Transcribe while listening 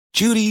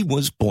Judy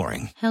was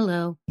boring.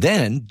 Hello.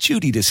 Then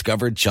Judy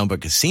discovered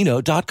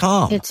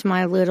ChumbaCasino.com. It's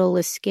my little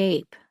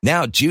escape.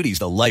 Now Judy's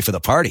the life of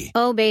the party.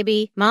 Oh,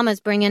 baby, mama's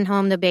bringing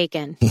home the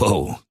bacon.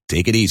 Whoa,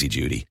 take it easy,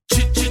 Judy.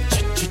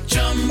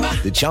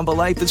 The Chumba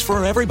life is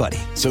for everybody.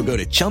 So go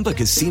to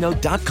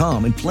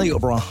ChumbaCasino.com and play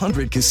over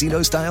 100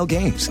 casino-style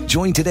games.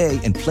 Join today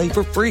and play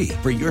for free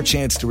for your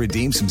chance to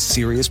redeem some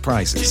serious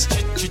prizes.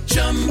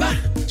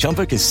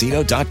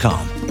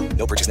 ChumbaCasino.com.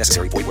 No purchase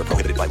necessary. Void where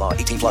prohibited by law.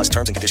 18 plus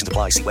terms and conditions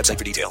apply. See website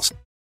for details.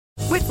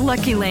 With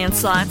Lucky Land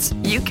Slots,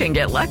 you can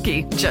get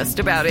lucky just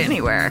about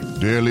anywhere.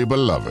 Dearly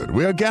beloved,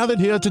 we are gathered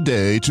here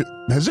today to...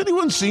 Has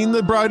anyone seen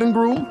the bride and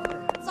groom?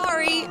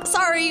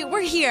 Sorry,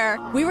 we're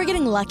here. We were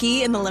getting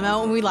lucky in the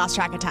limo and we lost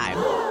track of time.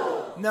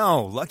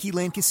 No, Lucky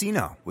Land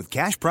Casino, with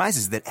cash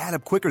prizes that add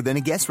up quicker than a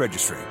guest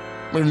registry.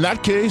 In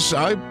that case,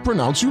 I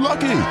pronounce you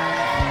lucky.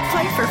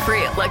 Play for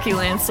free at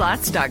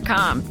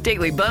LuckyLandSlots.com.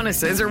 Daily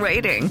bonuses are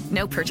waiting.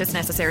 No purchase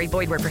necessary.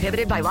 Void where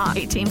prohibited by law.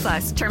 18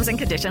 plus. Terms and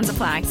conditions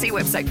apply. See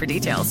website for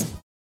details.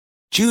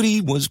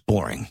 Judy was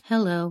boring.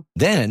 Hello.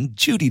 Then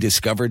Judy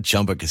discovered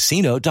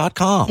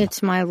ChumbaCasino.com.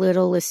 It's my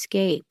little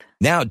escape.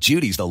 Now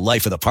Judy's the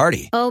life of the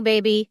party. Oh,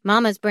 baby,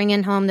 mama's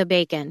bringing home the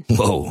bacon.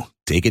 Whoa,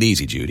 take it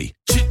easy, Judy.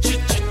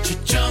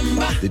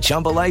 The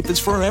Chumba life is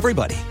for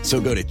everybody. So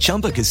go to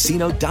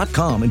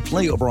ChumbaCasino.com and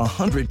play over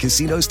 100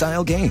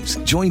 casino-style games.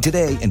 Join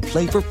today and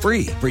play for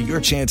free for your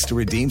chance to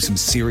redeem some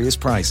serious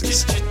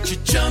prizes.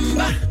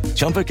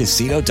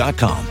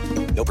 ChumbaCasino.com.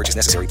 No purchase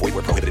necessary. Void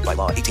where prohibited by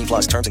law. 18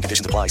 plus terms and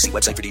conditions apply. See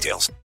website for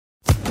details.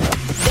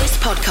 This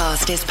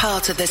podcast is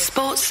part of the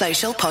Sports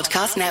Social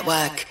Podcast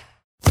Network.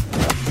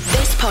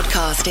 This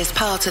podcast is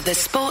part of the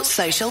Sports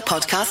Social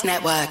Podcast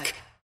Network.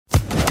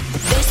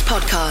 This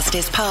podcast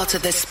is part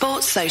of the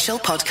Sports Social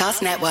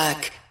Podcast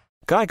Network.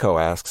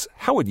 Geico asks,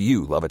 how would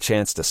you love a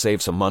chance to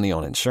save some money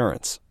on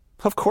insurance?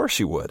 Of course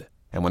you would.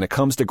 And when it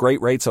comes to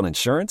great rates on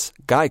insurance,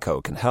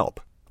 Geico can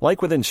help.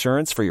 Like with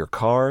insurance for your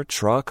car,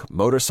 truck,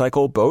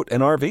 motorcycle, boat,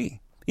 and RV.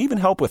 Even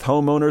help with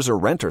homeowners or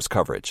renters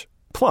coverage.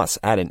 Plus,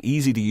 add an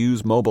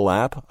easy-to-use mobile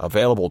app,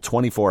 available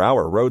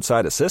 24-hour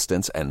roadside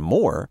assistance, and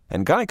more,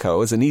 and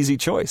Geico is an easy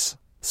choice.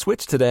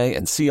 Switch today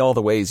and see all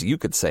the ways you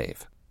could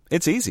save.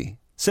 It's easy.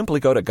 Simply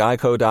go to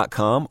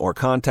geico.com or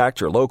contact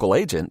your local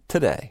agent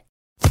today.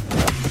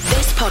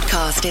 This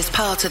podcast is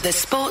part of the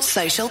Sports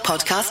Social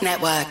Podcast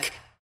Network.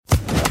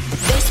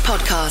 This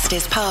podcast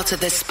is part of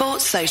the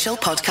Sports Social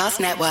Podcast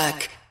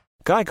Network.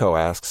 Geico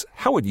asks,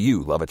 how would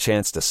you love a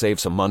chance to save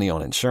some money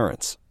on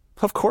insurance?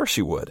 Of course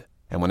you would.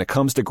 And when it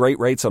comes to great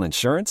rates on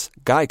insurance,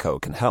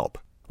 Geico can help.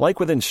 Like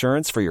with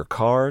insurance for your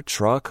car,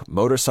 truck,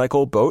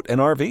 motorcycle, boat,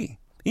 and RV.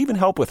 Even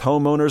help with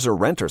homeowners or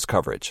renters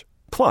coverage.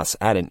 Plus,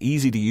 add an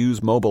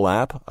easy-to-use mobile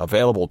app,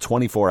 available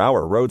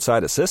 24-hour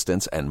roadside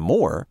assistance, and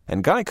more,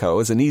 and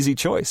Geico is an easy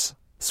choice.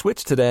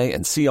 Switch today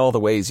and see all the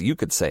ways you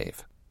could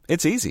save.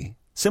 It's easy.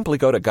 Simply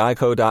go to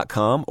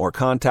geico.com or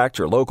contact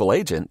your local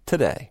agent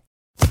today.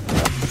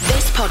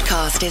 This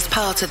podcast is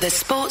part of the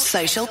Sports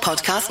Social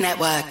Podcast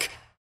Network.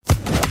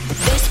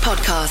 This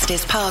podcast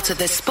is part of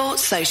the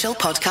Sports Social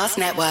Podcast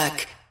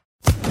Network.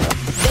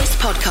 This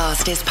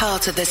podcast is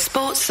part of the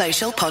Sports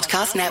Social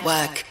Podcast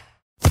Network.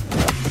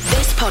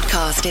 This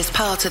podcast is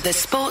part of the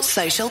Sports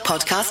Social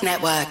Podcast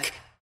Network.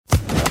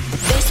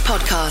 This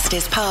podcast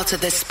is part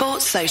of the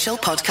Sports Social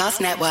Podcast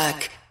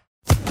Network.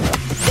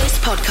 This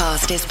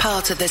podcast is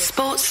part of the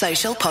Sports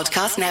Social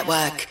Podcast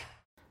Network.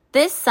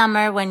 This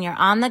summer, when you're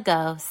on the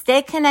go,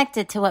 stay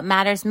connected to what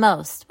matters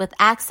most with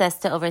access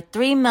to over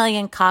 3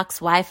 million Cox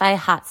Wi-Fi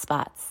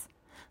hotspots.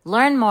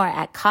 Learn more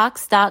at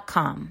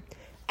Cox.com.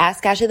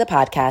 Ask Ashley the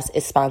podcast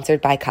is sponsored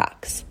by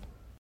Cox.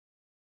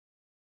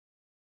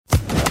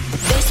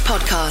 This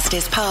podcast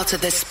is part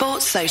of the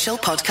Sports Social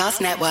Podcast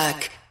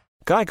Network.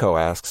 Geico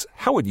asks,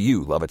 how would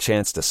you love a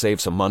chance to save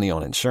some money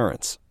on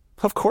insurance?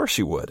 Of course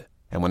you would.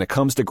 And when it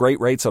comes to great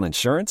rates on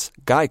insurance,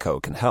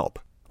 Geico can help.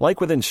 Like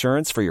with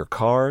insurance for your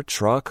car,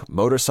 truck,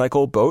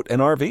 motorcycle, boat,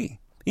 and RV.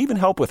 Even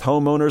help with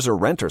homeowners or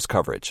renters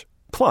coverage.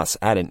 Plus,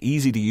 add an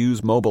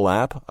easy-to-use mobile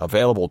app,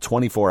 available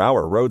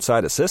 24-hour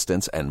roadside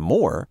assistance, and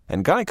more,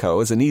 and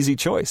Geico is an easy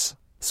choice.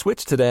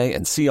 Switch today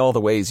and see all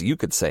the ways you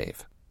could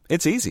save.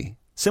 It's easy.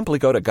 Simply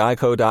go to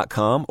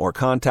geico.com or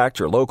contact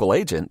your local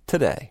agent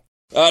today.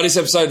 This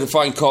episode of The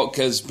Fighting Cock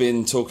has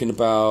been talking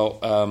about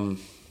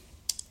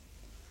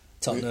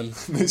Tottenham.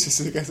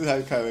 Mrs.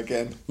 Sissoko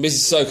again.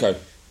 Mrs. Sissoko.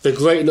 The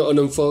Great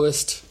Nottingham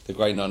Forest. The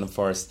Great Nottingham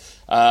Forest.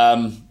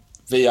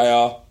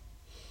 VAR.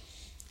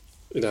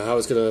 You know, how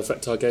it's going to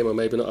affect our game or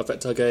maybe not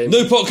affect our game.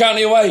 Newport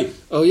County away.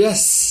 Oh,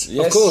 yes.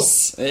 Of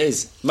course. It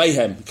is.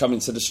 Mayhem coming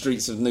to the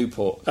streets of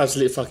Newport.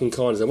 Absolute fucking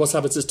carnage. And what's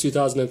happened since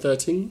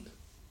 2013?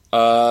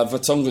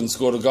 Vertonghen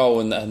scored a goal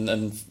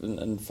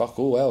and fuck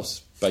all else,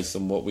 based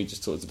on what we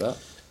just talked about.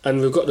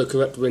 And we've got the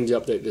correct windy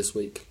update this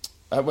week.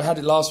 We had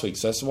it last week,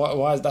 so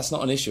why that's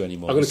not an issue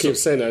anymore. I'm going to keep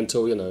saying that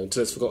until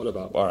it's forgotten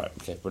about. All right,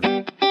 okay,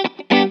 brilliant.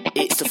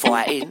 It's the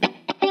fighting.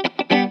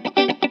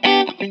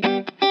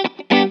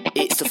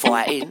 It's the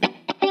fighting.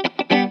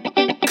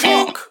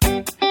 Clock.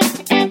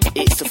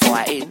 It's the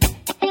fighting.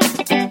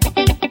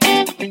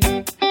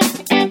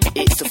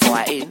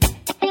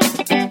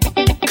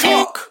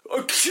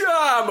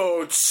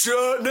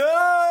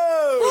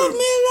 No! Love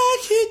me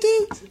like you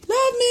do.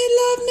 Love me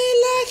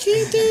like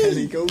you do.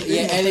 Ellie Goulding.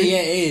 Yeah, Ellie,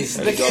 yeah, it is.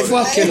 Ellie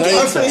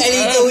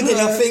Goulding,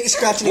 I think,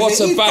 scratching What's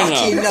his a banger? You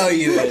fucking know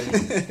you in.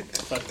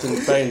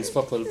 Fucking Baines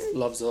proper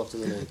loves after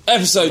the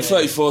Episode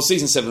 34,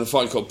 Season 7 of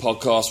Fight Club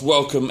Podcast.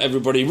 Welcome,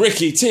 everybody.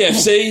 Ricky,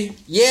 TFC.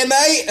 Yeah,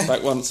 mate.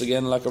 Back once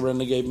again like a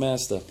renegade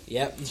master.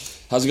 Yep.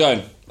 How's it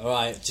going?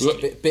 Alright,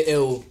 just a bit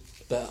ill,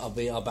 but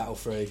I'll battle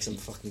through because I'm a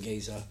fucking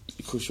geezer.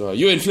 Of course you are.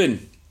 Ewan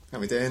Flynn. How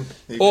we doing?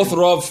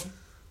 Author of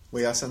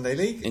We Are Sunday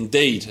League.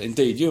 Indeed.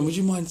 Ewan, would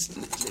you mind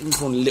letting me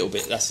on a little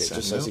bit? That's it.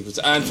 Just so it's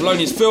and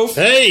Felonious Filth.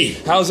 Hey!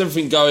 How's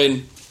everything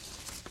going?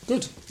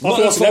 Good.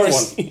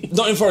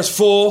 Nottingham Forest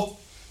 4.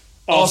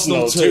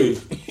 Arsenal 2.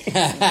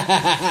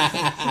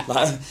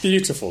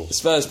 Beautiful.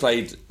 Spurs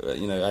played,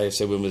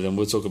 AFC Wimbledon.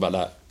 We'll talk about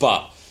that.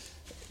 But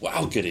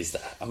how good is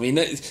that? I mean,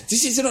 does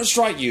it not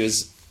strike you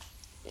as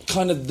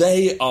kind of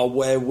they are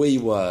where we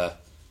were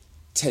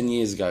 10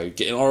 years ago,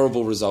 getting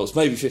horrible results,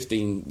 maybe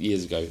 15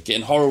 years ago,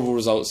 getting horrible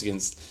results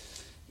against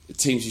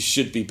teams you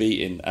should be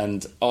beating,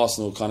 and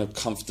Arsenal kind of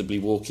comfortably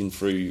walking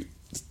through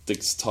the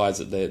ties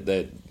that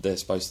they're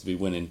supposed to be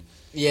winning.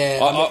 Yeah,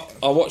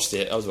 I watched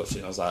it. I was like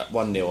 1-0.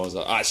 I was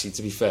like, actually,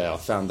 to be fair, I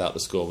found out the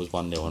score was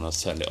 1-0 and I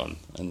turned it on,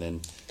 and then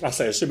I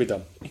say it should be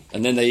done.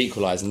 And then they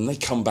equalised and they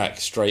come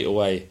back straight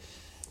away.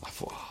 I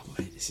thought, oh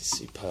mate, this is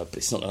superb. But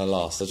it's not going to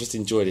last. I just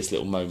enjoy this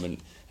little moment.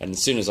 And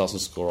as soon as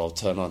Arsenal score, I'll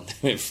turn on.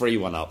 They went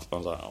 3-1 up. I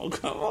was like, oh,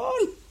 come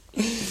on.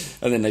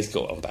 And then they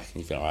scored on back.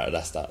 And you think, all right,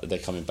 that's that. They're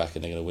coming back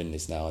and they're going to win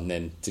this now. And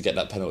then to get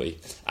that penalty.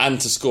 And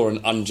to score an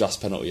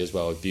unjust penalty as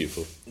well was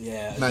beautiful.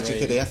 Yeah.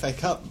 Magic of the FA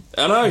Cup.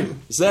 I know.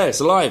 It's there.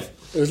 It's alive.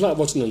 It was like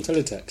watching on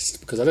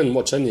teletext, because I didn't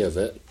watch any of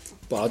it.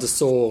 But I just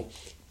saw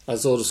the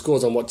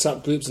scores on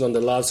WhatsApp groups and on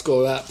the live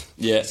score app.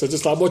 Yeah. So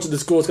just like watching the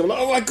scores, I'm like,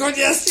 oh my God,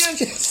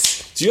 yes.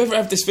 Do you ever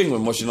have this thing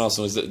when watching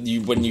Arsenal, is that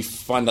when you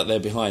find out they're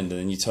behind and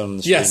then you turn on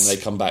the screen and they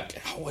come back?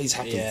 It always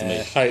happens to me.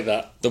 I hate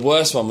that. The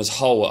worst one was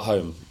Hull at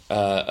home.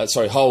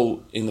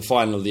 Hull in the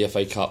final of the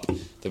FA Cup.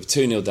 They were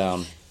 2-0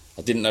 down.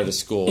 I didn't know the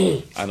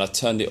score and I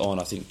turned it on,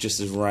 I think, just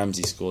as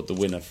Ramsey scored the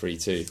winner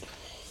 3-2.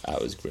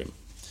 That was grim.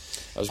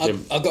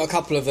 I've got a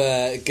couple of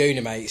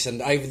Gooner mates,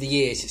 and over the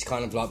years it's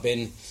kind of like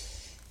been...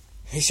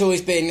 It's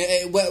always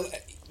been... well,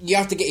 you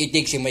have to get your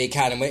digs in where you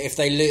can, and if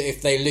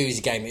they lose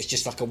a game, it's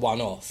just like a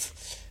one-off.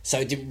 So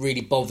it didn't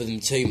really bother them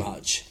too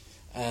much.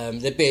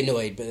 They'd be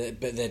annoyed, but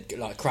they'd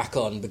like crack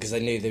on because they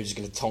knew they were just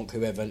going to tonk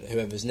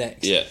whoever's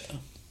next. Yeah.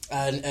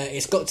 And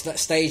it's got to that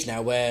stage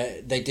now where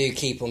they do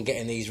keep on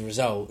getting these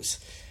results.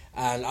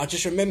 And I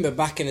just remember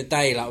back in the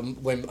day, like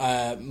when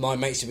my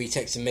mates would be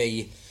texting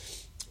me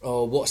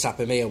or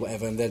WhatsApping me or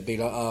whatever, and they'd be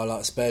like, "Oh,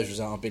 like Spurs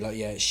result," I'd be like,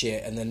 "Yeah, it's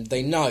shit." And then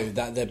they know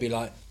that they'd be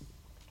like,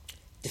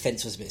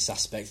 defence was a bit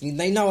suspect. And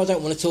they know I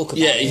don't want to talk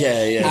about it.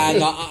 Yeah.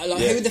 And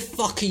who the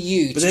fuck are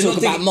you to talk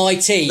about my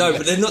team? No,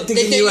 but they're not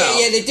digging you out.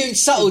 Yeah, they're doing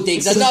subtle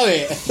digs, I know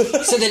it.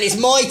 So then it's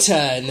my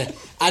turn,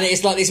 and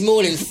it's like this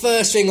morning,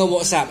 first thing on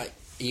WhatsApp, like,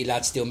 are you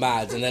lads still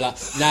mad? And they're like,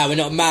 no, we're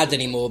not mad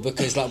anymore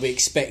because like we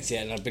expect it.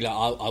 And I'd be like,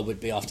 I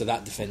would be after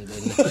that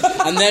defending.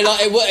 And they're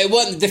like, it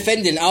wasn't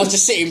defending. I was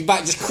just sitting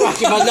back, just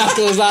cracking my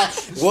knuckles like,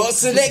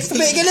 what's the next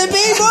bit going to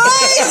be,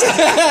 boys?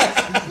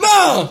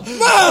 Mom!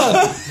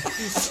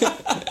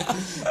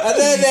 And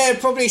then they're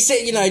probably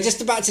sitting,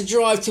 just about to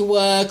drive to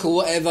work or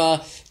whatever,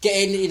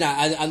 getting,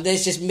 and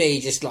there's just me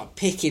just like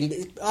unpicking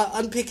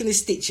the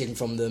stitching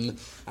from them,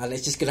 and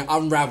it's just going to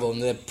unravel,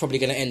 and they're probably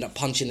going to end up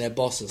punching their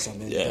boss or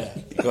something. Yeah,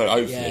 God,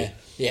 hopefully.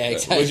 Yeah,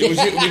 exactly.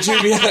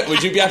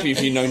 Would you be happy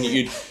if you known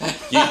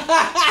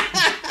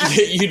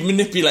you'd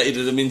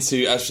manipulated them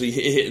into actually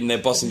hitting their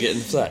boss and getting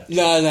the sack?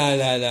 No.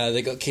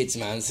 They got kids,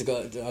 man. So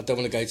I don't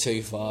want to go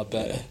too far,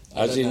 but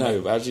How do you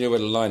know where the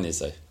line is,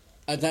 though?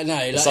 I don't know.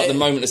 It's like the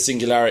moment of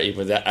singularity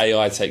where that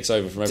AI takes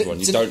over from everyone.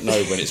 You don't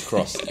know when it's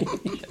crossed.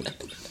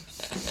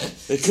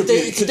 They could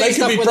be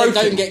broken.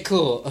 They don't get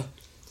caught.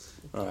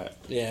 Right.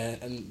 Yeah,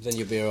 and then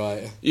you'll be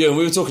alright. Yeah, and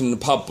we were talking in the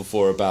pub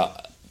before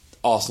about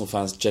Arsenal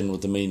fans' general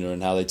demeanour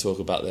and how they talk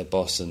about their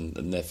boss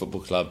and their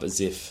football club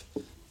as if,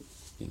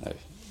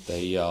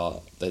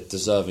 they're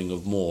deserving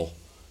of more.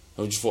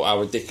 I just thought how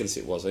ridiculous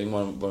it was. I think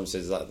one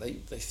says that they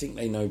think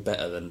they know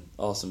better than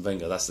Arsene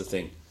Wenger. That's the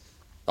thing.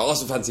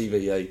 Arsenal Fan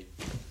TV,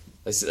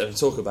 they sit there and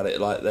talk about it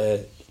like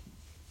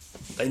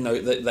they know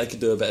that they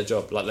could do a better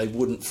job. Like they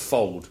wouldn't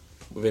fold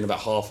within about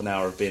half an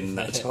hour of being in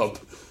that job.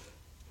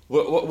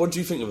 What do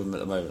you think of them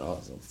at the moment,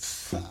 Arsenal?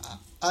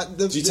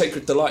 Do you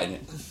take delight in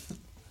it?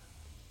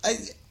 I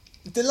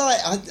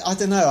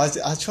don't know.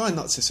 I try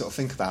not to sort of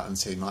think about them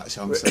too much.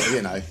 I'm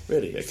sort of,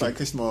 really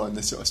focus more on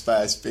the sort of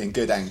Spurs being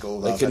good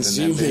angle. They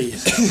consume me.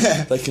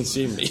 They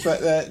consume me.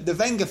 But the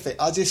Wenger fit,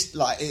 I just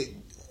like it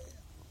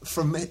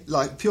from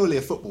like purely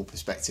a football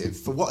perspective.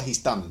 For what he's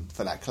done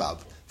for that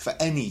club, for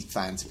any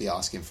fan to be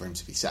asking for him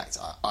to be sacked,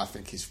 I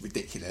think is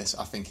ridiculous.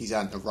 I think he's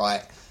earned the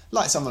right,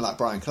 like someone like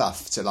Brian Clough,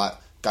 to like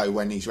go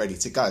when he's ready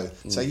to go.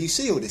 So you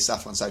see all this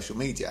stuff on social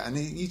media and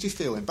you just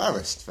feel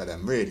embarrassed for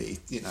them, really.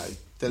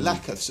 The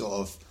lack of sort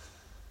of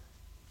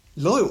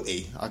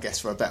loyalty, I guess,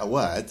 for a better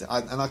word.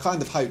 And I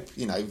kind of hope,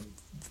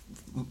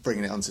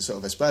 bringing it onto sort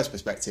of a Spurs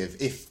perspective,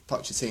 if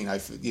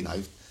Pochettino, you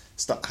know,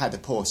 had a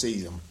poor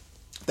season,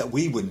 that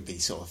we wouldn't be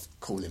sort of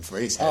calling for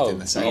his head in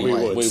the same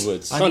way. We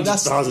would. And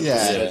that's,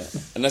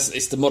 and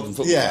it's the modern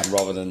football fan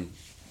rather than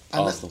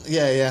Arsenal.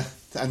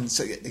 And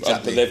so, exactly.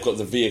 But they've got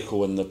the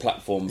vehicle and the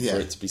platform for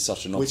it to be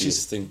such an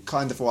obvious thing. Which is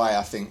kind of why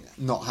I think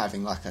not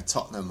having like a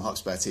Tottenham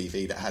Hotspur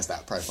TV that has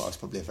that profile is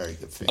probably a very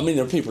good thing. I mean,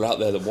 there are people out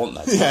there that want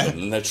that to happen,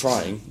 and they're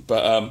trying.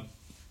 But,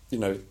 you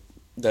know,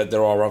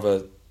 there are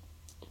other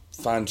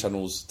fan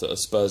channels that are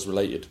Spurs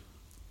related.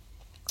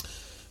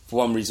 For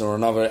one reason or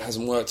another, it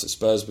hasn't worked at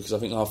Spurs because I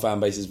think our fan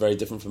base is very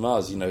different from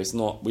ours. You know, it's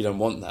not. We don't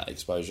want that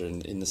exposure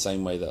in the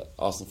same way that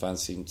Arsenal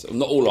fans seem to.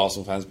 Not all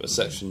Arsenal fans, but a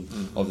section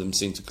of them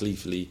seem to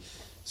gleefully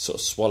sort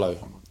of swallow.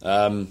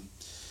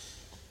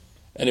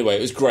 Anyway,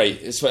 it was great.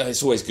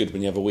 It's always good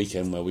when you have a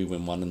weekend where we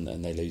win one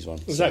and they lose one.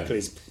 Exactly.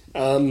 So.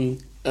 I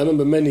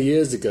remember many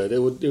years ago, it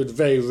would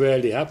very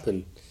rarely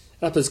happen.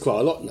 It happens quite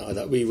a lot now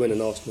that we win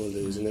and Arsenal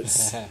lose, and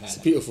it's a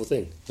beautiful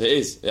thing. It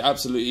is. It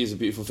absolutely is a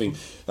beautiful thing.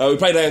 We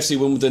played AFC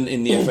Wimbledon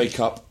in the FA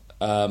Cup.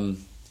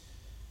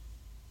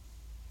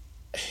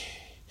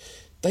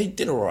 They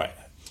did all right.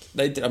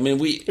 They did. I mean,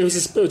 it was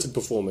a spirited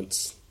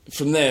performance.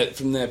 From there.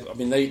 I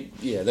mean, they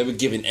were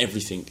giving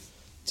everything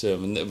to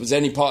them, and there was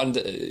any part in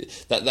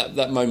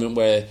that moment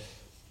where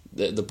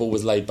the ball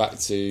was laid back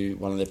to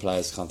one of their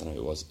players. I can't remember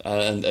who it was,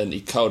 and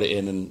he curled it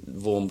in, and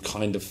Vorm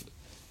kind of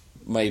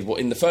made what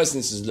in the first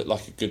instance looked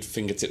like a good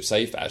fingertip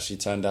save, but actually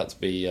turned out to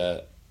be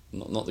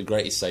not the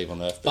greatest save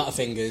on earth.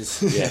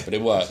 Butterfingers. Yeah, but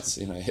it worked.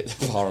 You know, it hit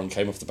the bar and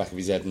came off the back of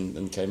his head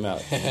and came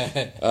out.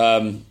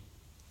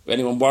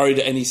 Anyone worried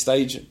at any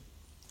stage?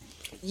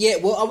 Yeah,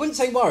 well, I wouldn't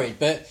say worried,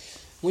 but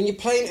when you're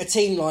playing a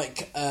team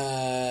like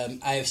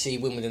AFC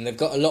Wimbledon, they've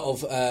got a lot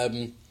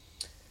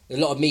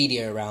of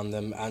media around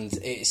them, and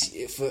it's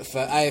for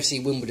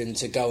AFC Wimbledon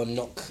to go and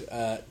knock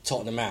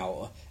Tottenham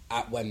out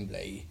at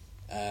Wembley.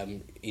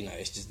 You know,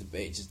 it's just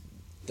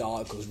the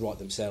articles write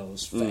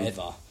themselves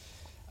forever.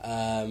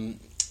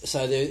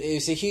 So it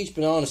was a huge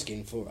banana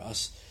skin for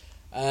us.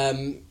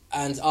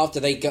 And after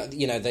they got,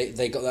 you know,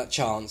 they got that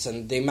chance,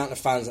 and the amount of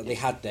fans that they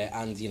had there,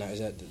 and you know, it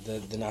was at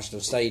the National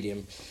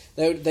Stadium,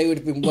 they would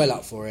have been well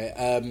up for it.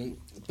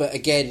 But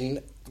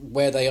again,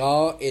 where they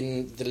are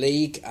in the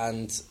league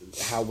and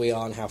how we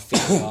are and how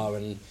fit we are,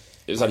 and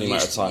it was only a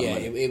matter of time. Yeah,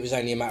 it was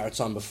only a matter of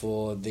time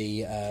before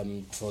they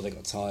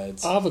got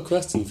tired. I have a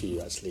question for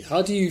you, actually.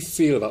 How do you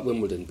feel about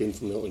Wimbledon being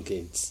from Milton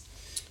Keynes?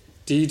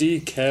 Do you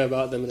care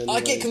about them in any way?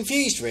 I get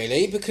confused,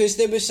 really, because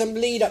there was some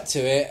lead up to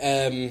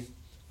it.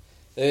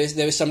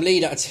 There was some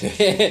lead up to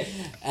it,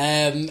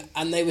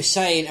 and they were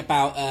saying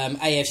about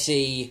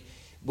AFC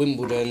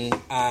Wimbledon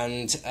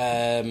and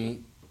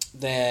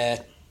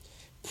their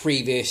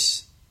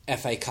previous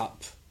FA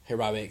Cup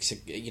heroics,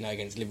 you know,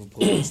 against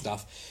Liverpool and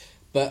stuff.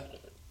 But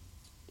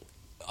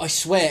I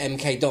swear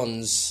MK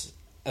Dons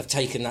have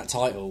taken that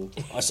title.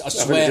 I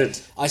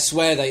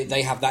swear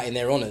they have that in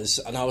their honours.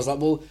 And I was like,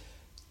 well,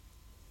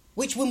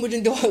 which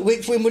Wimbledon do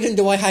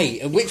I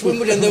hate, and which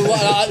Wimbledon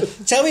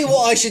tell me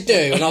what I should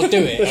do, and I'll do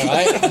it. All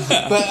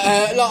right,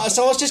 but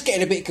so I was just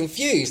getting a bit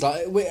confused.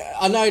 Like,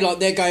 I know, like,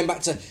 they're going back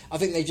to. I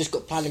think they just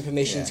got planning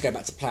permission to go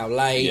back to Plough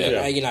Lane.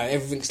 Yeah. You know,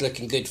 everything's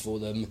looking good for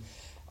them.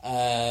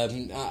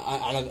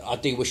 I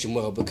do wish them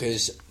well,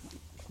 because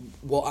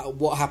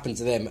what happened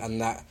to them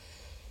and that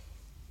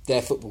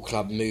their football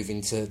club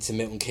moving to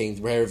Milton Keynes,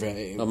 wherever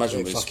it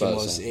fucking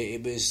was,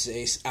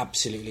 it's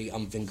absolutely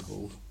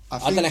unthinkable.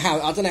 I don't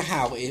know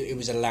how it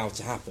was allowed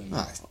to happen.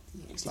 No,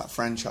 it's like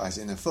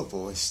franchising in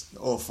football. It's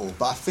awful.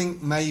 But I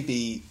think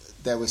maybe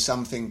there was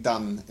something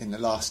done in the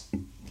last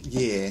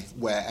year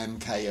where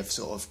MK have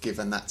sort of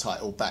given that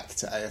title back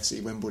to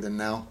AFC Wimbledon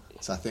now.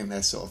 So I think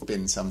there's sort of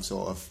been some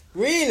sort of...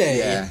 Really?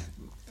 Yeah.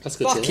 That's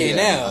good. Fucking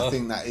hell. I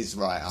think that is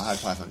right. I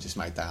hope I haven't just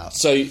made that up.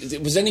 So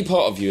was any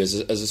part of you as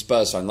a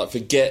Spurs fan, like,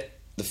 forget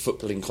the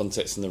footballing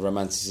context and the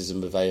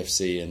romanticism of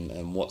AFC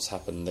and what's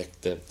happened,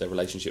 the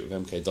relationship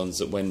with MK Dons,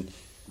 that when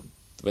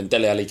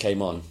Dele Alli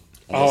came on...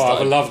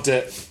 I loved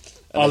it.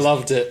 I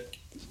loved it.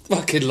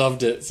 Fucking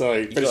loved it.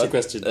 Sorry, finish your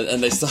question.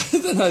 And they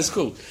started... No, it's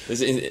cool.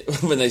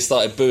 When they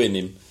started booing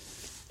him...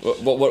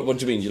 What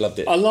do you mean you loved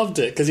it? I loved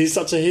it because he's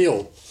such a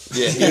heel.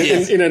 Yeah, he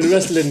is. In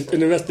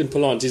the wrestling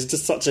parlance, he's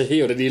just such a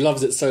heel, and he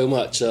loves it so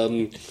much.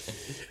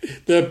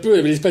 They're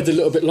brilliant. He spent a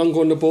little bit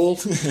longer on the ball,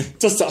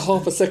 just at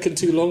half a second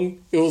too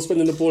long. He was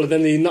spending the ball, and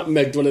then he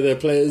nutmegged one of their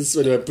players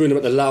when they were booing him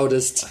at the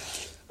loudest.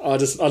 I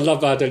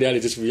love how Dele Alli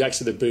just reacts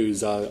to the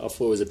boos. I thought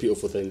it was a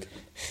beautiful thing.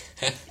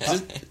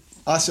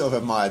 I sort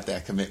of admired their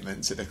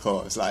commitment to the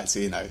cause. Like, so,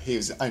 you know, he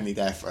was only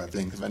there for a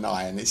blink of an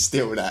eye, and it's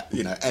still that,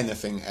 you know,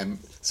 anything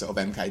sort of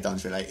MK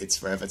Dons related is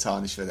forever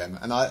tarnished for them.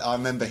 And I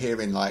remember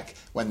hearing, like,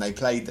 when they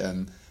played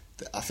them,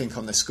 I think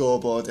on the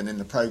scoreboard and in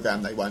the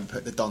programme they won't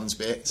put the Dons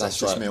bit. So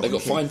that's right. They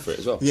got fined for it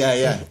as well.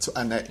 Yeah.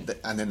 And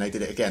then they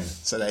did it again.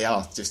 So they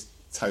are just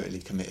totally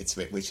committed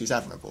to it, which is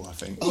admirable, I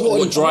think.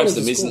 What drives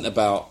them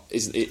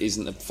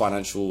isn't a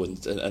financial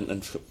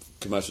and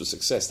commercial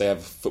success. They have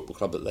a football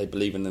club that they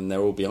believe in and they're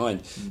all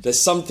behind.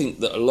 There's something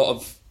that a lot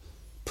of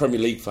Premier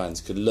League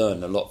fans could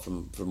learn a lot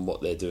from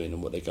what they're doing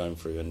and what they're going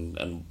through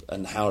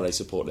and how they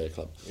support their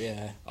club.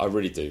 Yeah, I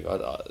really do.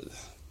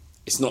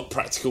 It's not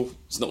practical.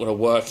 It's not going to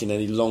work in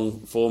any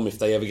long form. If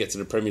they ever get to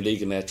the Premier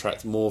League and they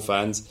attract more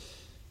fans,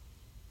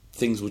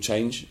 things will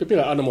change. It'd be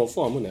like Animal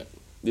Farm, wouldn't it?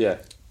 Yeah.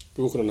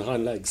 Be walking on the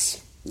hind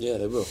legs. Yeah,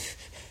 they will.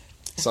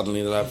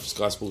 Suddenly they'll have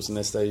Sky Sports in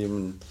their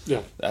stadium,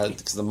 and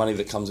because of the money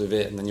that comes with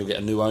it, and then you'll get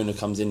a new owner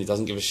comes in who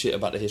doesn't give a shit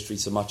about the history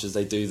so much as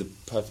they do the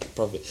perfect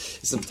profit.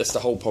 That's the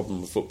whole problem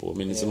with football. I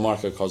mean, it's a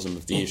microcosm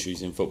of the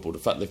issues in football. The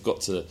fact they've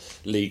got to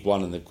League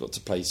One and they've got to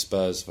play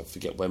Spurs, I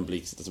forget Wembley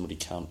because it doesn't really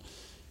count,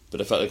 but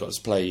the fact they've got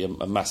to play a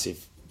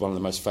massive, one of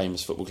the most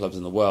famous football clubs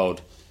in the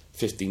world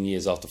 15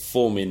 years after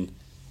forming,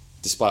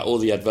 despite all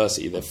the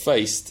adversity they've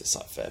faced, it's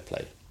like fair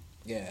play.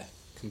 Yeah,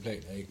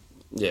 completely.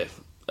 Yeah.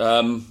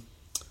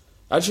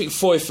 How do you think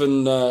Foyth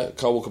and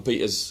Kyle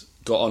Walker-Peters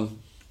got on,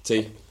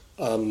 T?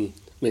 I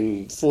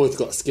mean, Foyth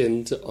got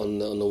skinned on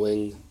the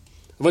wing.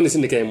 I've only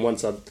seen the game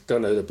once, I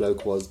don't know who the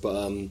bloke was, but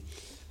that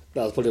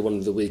was probably one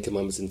of the weaker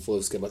moments in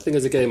Foyth's game. I think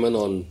as the game went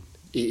on,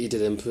 he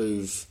did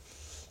improve.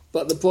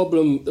 But the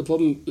problem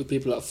with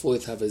people like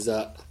Foyth have is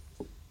that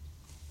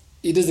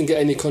he doesn't get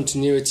any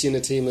continuity in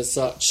the team as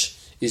such.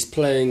 He's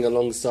playing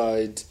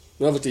alongside...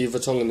 Obviously,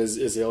 Vertonghen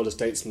is the older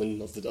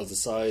statesman of the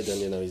side,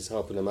 and he's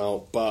helping him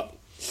out, but...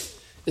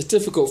 It's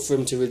difficult for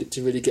him to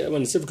really get.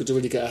 It's difficult to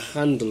really get a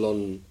handle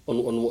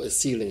on what his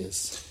ceiling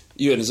is.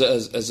 Ewan,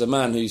 as a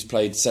man who's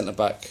played centre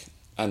back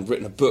and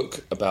written a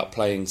book about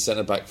playing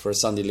centre back for a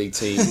Sunday League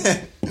team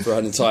for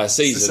an entire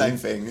season, it's the same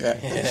thing.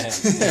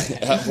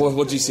 Yeah.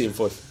 What do you see him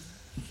for?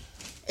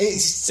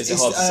 It's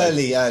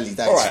early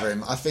days for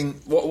him. I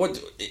think.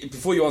 What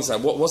before you answer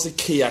that, what's the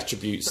key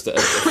attributes that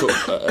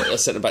a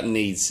centre back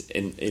needs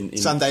in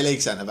Sunday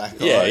League centre back?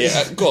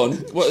 Yeah. Go on.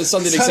 What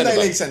Sunday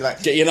League centre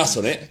back? Get your nut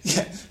on it.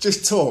 Yeah,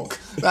 just talk.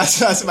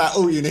 That's about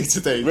all you need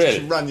to do. Really?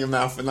 Just run your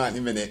mouth for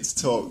 90 minutes.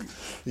 Talk.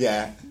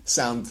 Yeah,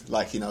 sound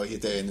like you know what you're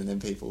doing, and then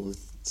people will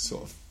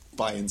sort of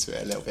buy into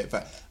it a little bit.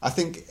 But I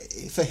think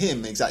for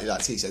him, exactly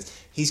like he says,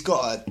 he's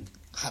got to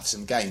have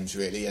some games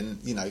really, and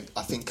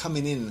I think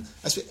coming in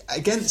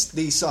against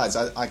these sides,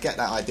 I get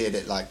that idea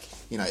that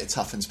it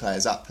toughens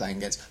players up playing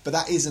against, but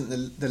that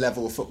isn't the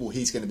level of football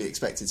he's going to be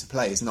expected to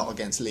play. It's not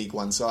against League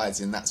One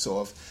sides in that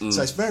sort of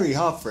so it's very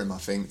hard for him, I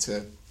think,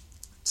 to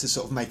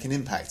sort of make an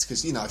impact,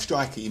 because a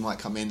striker, you might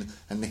come in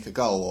and nick a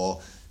goal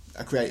or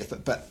a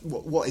creative, but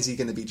what is he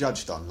going to be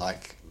judged on? I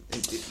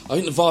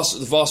think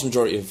the vast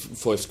majority of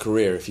Foyth's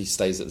career, if he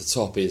stays at the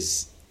top,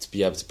 is to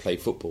be able to play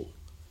football.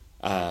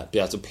 Be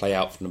able to play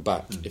out from the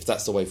back. If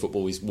that's the way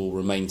football will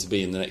remain to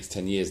be in the next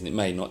 10 years, and it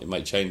may not, it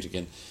may change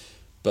again,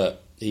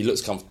 but he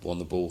looks comfortable on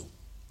the ball.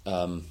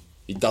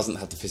 He doesn't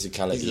have the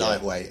physicality. He's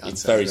lightweight.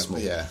 He's very small.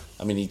 Yeah.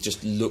 I mean, he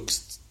just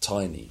looks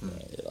tiny.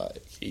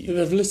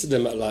 They've listed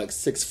him at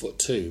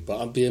 6'2", but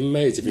I'd be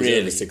amazed if he's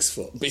really over 6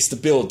 foot. But it's the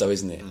build, though,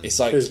 isn't it? It's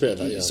like it's a bit of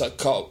that, it's like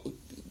Carter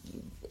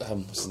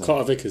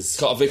Vickers.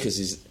 Carter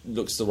Vickers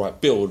looks the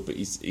right build, but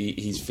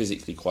he's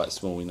physically quite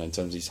small, in terms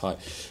of his height.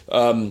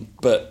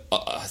 But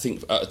I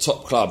think at a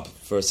top club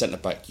for a centre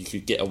back, you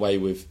could get away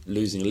with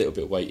losing a little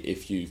bit of weight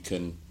if you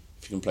can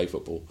play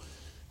football.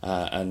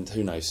 And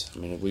who knows? I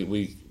mean,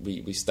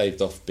 we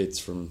staved off bids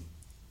from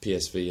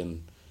PSV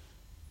and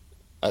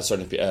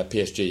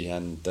PSG,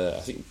 and I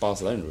think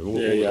Barcelona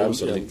were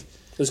also linked.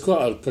 It was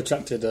quite a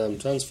protracted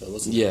transfer,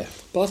 wasn't it? Yeah,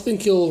 but I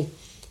think he'll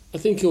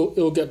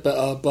get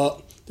better.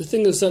 But the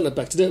thing with centre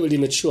backs, they don't really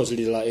mature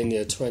until in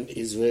their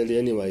 20s, really.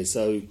 Anyway,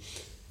 so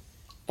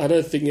I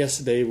don't think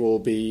yesterday will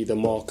be the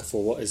marker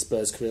for what his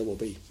Spurs career will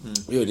be.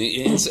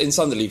 In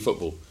Sunday League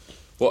football,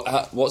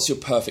 what's your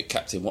perfect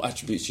captain? What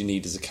attributes do you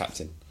need as a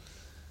captain?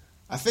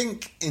 I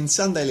think in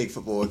Sunday League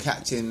football, a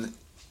captain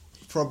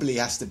probably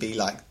has to be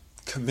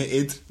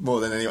committed more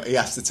than anyone. He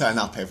has to turn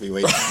up every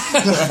week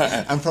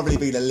and probably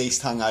be the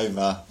least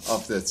hungover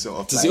of the sort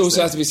of. Does he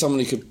also have to be someone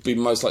who could be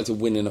most likely to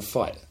win in a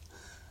fight?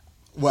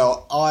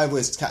 Well, I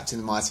was captain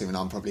of my team, and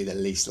I'm probably the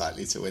least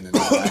likely to win in a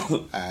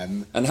fight.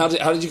 And how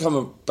did you come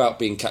about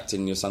being captain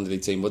in your Sunday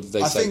League team? What did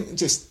they say? I think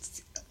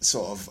just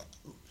sort of,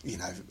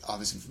 I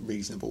was a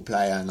reasonable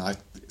player, and I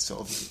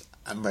sort of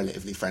am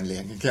relatively friendly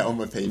and can get on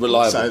with people.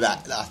 Reliable. So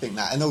I think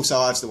that, and also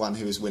I was the one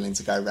who was willing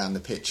to go around the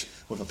pitch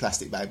with a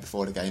plastic bag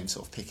before the game,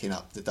 sort of picking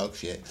up the dog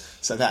shit.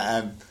 So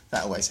that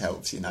always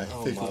helps, people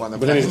want to play.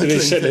 But then they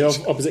shake the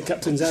opposite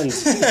captain's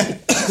hands.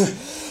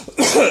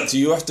 Do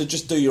you have to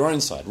just do your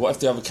own side? What if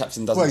the other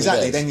captain doesn't? Well,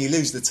 exactly. do theirs? Then you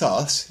lose the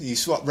toss, you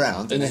swap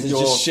round, and then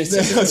you're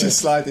just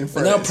sliding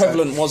through. And how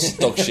prevalent was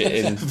dog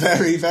shit in?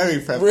 Very, very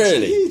prevalent.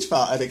 Really? It's a huge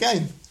part of the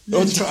game.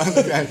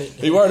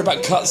 Are you worried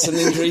about cuts and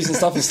injuries and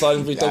stuff and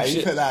sliding through dog shit?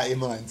 You put that in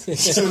your mind.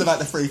 It's all about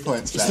the 3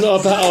 points. It's not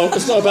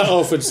about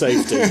Alfred's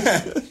safety.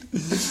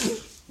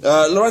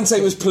 Llorente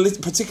was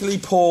particularly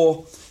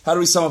poor. How do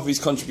we sum up his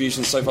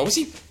contributions so far? Was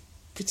he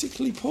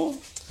particularly poor? I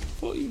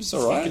thought he was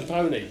all right.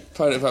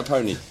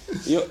 Pony.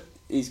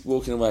 He's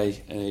walking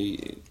away,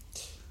 and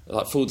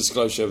full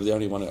disclosure, the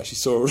only one who actually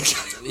saw it.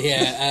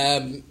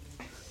 Yeah.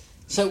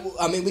 So,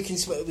 I mean, we can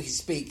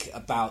speak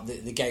about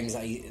the games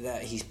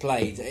that he's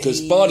played.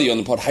 Because Bardi on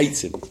the pod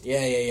hates him.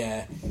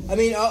 Yeah. I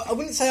mean, I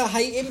wouldn't say I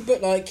hate him,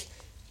 but, like,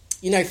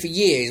 you know, for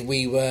years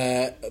we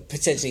were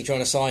potentially trying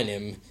to sign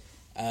him.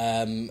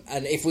 And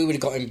if we would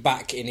have got him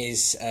back in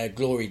his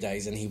glory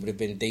days, then he would have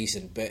been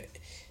decent. But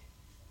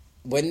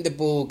when the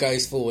ball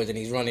goes forward and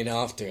he's running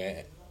after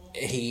it,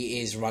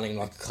 he is running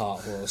like a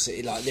cart horse.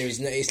 It's like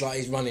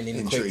he's running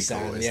in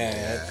quicksand.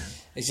 Yeah.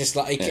 It's just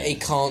like he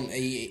can't.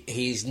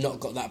 He's not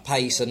got that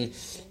pace, and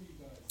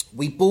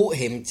we bought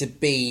him to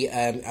be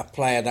a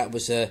player that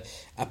was a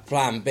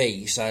plan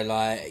B. So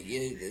like,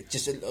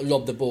 just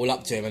lob the ball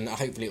up to him, and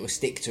hopefully it will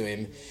stick to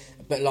him.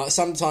 But like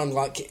sometimes,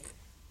 like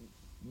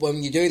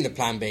when you're doing the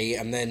plan B,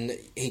 and then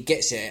he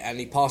gets it and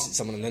he passes it to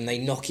someone, and then they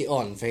knock it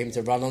on for him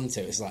to run onto.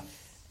 It's like.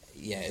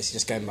 Yeah, it's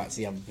just going back to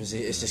the other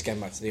position. It's just going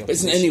back to the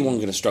opposition. But isn't anyone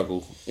going to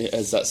struggle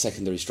as that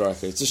secondary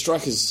striker? It's the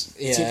strikers.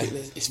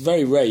 It's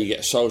very rare you get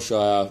a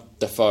Solskjaer,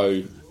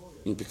 Defoe,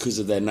 and because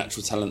of their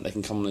natural talent, they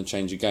can come on and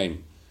change a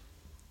game.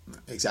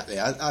 Exactly.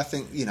 I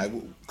think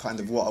kind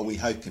of what are we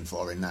hoping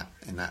for in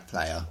that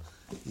player?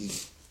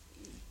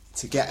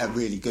 To get a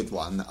really good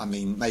one. I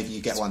mean, maybe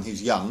you get one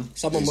who's young,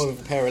 someone with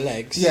a pair of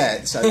legs.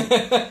 Yeah. So,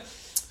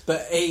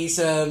 but he's.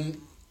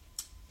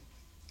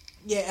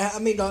 Yeah, I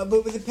mean, like,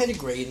 but with the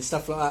pedigree and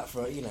stuff like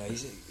that,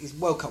 he's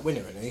World Cup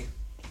winner, isn't he?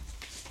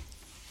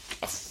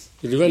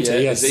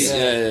 Yes.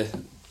 Yeah.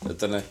 I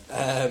don't know.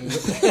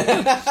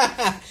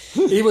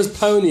 He was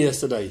pony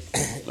yesterday.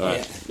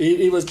 Right. Yeah.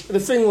 He was. The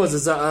thing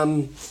was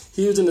that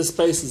he was in the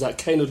spaces that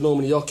Kane would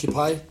normally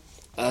occupy,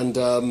 and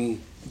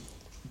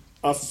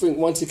I think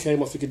once he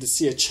came off, you could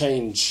see a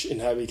change in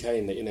Harry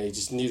Kane. That he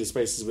just knew the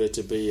spaces where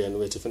to be and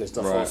where to finish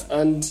stuff off.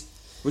 And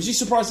was you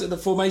surprised at the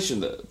formation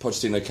that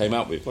Pochettino came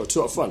out with? Well,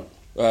 2 up front.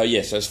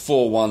 Yes, so it's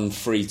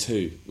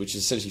 4-1-3-2, which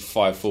is essentially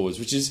 5 forwards,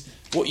 which is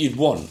what you'd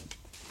want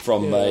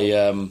from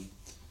a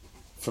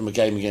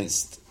game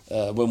against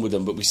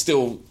Wimbledon, but we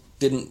still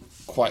didn't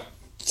quite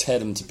tear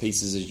them to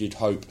pieces as you'd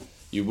hope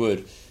you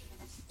would.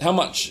 How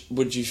much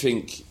would you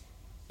think?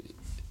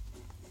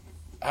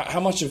 How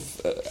much of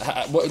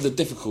what are the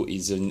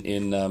difficulties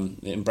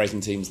in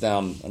breaking teams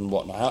down and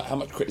whatnot? How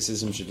much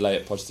criticism should lay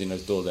at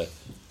Pochettino's door there?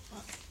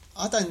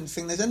 I don't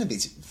think there's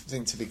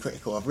anything to be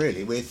critical of,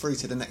 really. We're through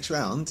to the next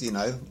round.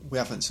 We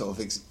haven't sort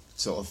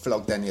of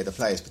flogged any of the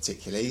players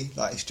particularly.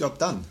 Like, it's job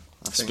done.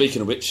 I think.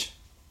 Speaking of which,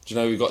 do you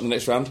know who we got in the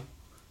next round?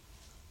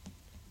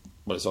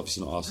 Well, it's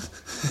obviously not us.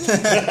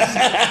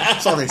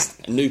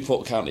 Forest.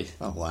 Newport County.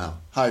 Oh wow.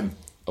 Home.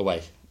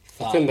 Away.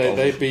 I think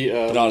they beat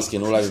banana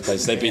skin all over the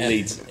place. They beat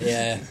Leeds.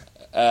 Yeah.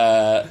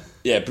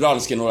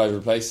 Banana skin all over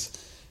the place.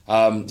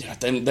 Them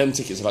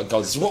tickets are like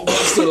gold. What I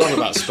still love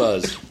about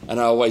Spurs and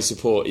our away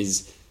support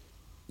is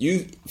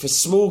for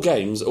small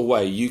games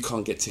away you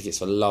can't get tickets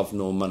for love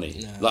nor money.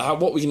 No. Like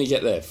what are we going to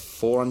get there?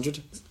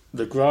 400.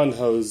 The ground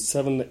holds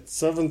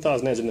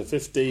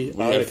 7,850.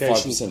 Our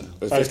allocation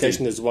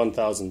is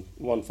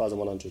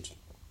 1,100.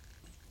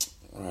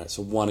 All right,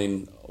 so one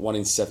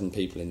in 7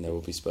 people in there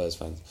will be Spurs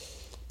fans.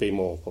 Be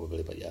more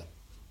probably, but yeah.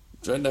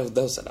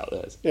 They'll set out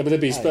there. Yeah, but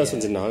there'll be Spurs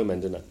fans in the home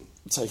end, isn't it?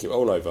 Take it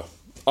all over.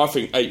 I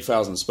think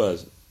 8,000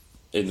 Spurs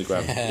in the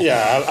ground.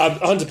 Yeah,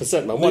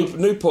 100%, man.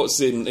 Newport's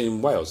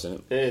in Wales,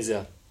 isn't it? It is,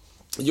 yeah.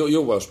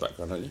 You're Welsh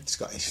background, aren't you?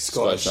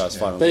 Scottish. That's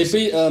fine. They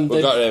beat.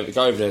 We'll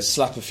go over there,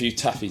 slap a few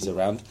taffies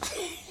around,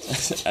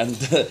 and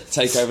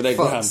take over their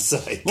ground.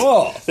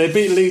 What? They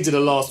beat Leeds in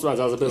the last round.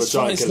 That was a bit of a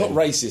giant killing. It's not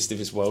racist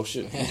if it's Welsh.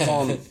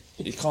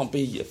 You can't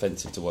be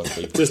offensive to Welsh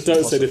people. Just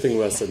don't say anything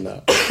worse than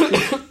that.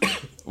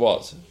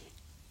 What?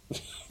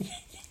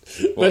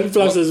 Ben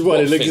Flash says what?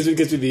 It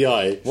gives me the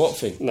eye. What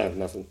thing? No,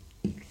 nothing.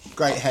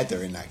 Great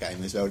header in that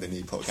game as well, the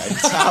Newport game.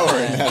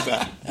 Towering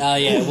header. Oh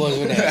yeah, it was,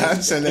 wasn't it?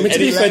 Absolutely. I mean, to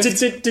be fair,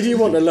 did you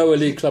want a lower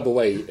league club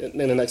away in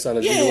the next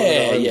round?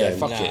 Yeah,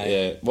 fuck it.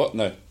 Yeah. What?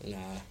 No.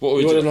 What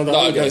would you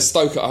want? No,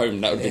 Stoke at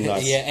home. That would be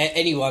nice. Yeah,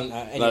 anyone.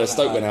 No,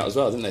 Stoke went out as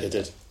well, didn't they? They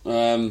did.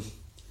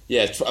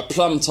 A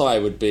plum tie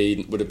would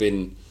have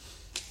been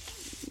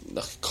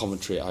like a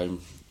commentary at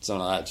home,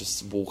 something like that.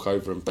 Just walk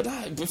over them. But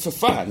for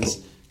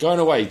fans. Going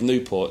away,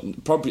 Newport,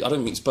 probably. I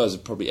don't think Spurs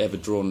have probably ever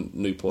drawn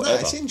Newport ever.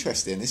 It's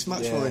interesting. It's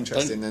much more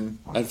interesting than.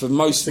 And for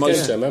most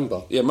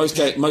remember. Yeah, most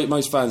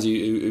fans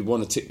who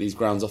want to tick these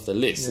grounds off their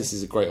list, this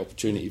is a great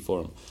opportunity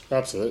for them.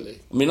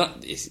 Absolutely. I mean,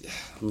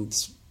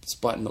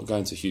 despite not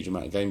going to a huge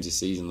amount of games this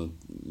season and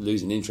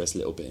losing interest a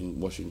little bit in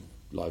watching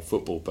live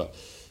football, but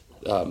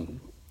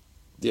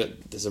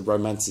there's a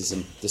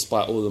romanticism,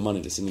 despite all the money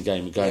that's in the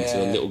game, of going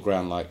to a little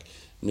ground like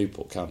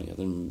Newport County. I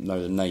don't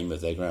know the name of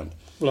their ground.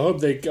 Well, I hope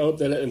they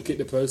let them keep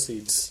the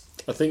proceeds.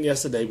 I think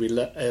yesterday we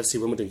let AFC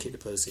Wimbledon keep the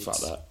proceeds. Fuck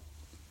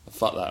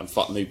that, and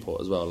fuck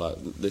Newport as well. Like,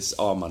 this is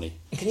our money.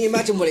 Can you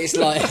imagine what it's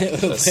like for their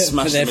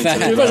fans?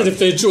 Can you imagine if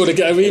they draw to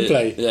get a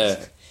replay?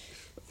 Yeah.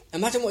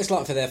 Imagine what it's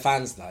like for their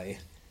fans, though.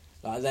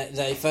 Like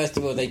they first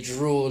of all they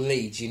draw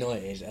Leeds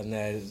United, and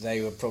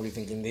they were probably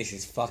thinking this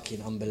is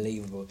fucking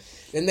unbelievable.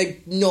 Then they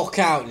knock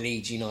out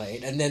Leeds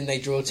United, and then they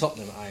draw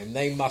Tottenham at home.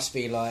 They must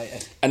be like.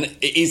 And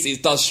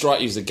it does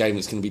strike you as a game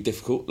that's going to be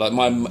difficult. Like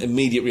my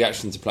immediate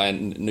reaction to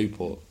playing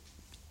Newport,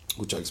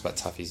 all jokes about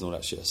Taffies and all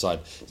that shit aside,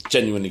 it's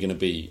genuinely going to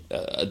be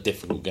a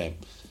difficult game.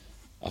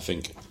 I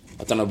think.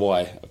 I don't know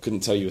why. I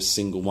couldn't tell you a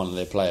single one of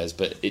their players,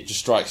 but it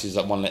just strikes you as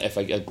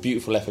like a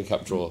beautiful FA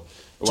Cup draw.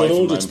 John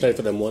Aldridge played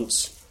for them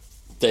once.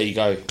 There you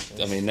go.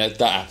 I mean, that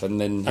happened.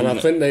 Then and I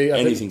think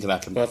anything can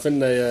happen. I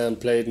think they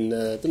played in.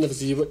 I don't know if it's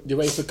the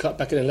UEFA Cup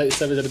back in the late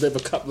 70s. They had a bit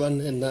of a cup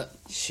run in that.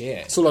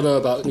 Shit. That's all I know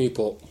about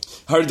Newport.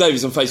 Harry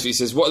Davies on Facebook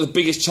says, "What are the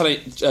biggest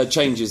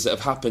changes that have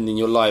happened in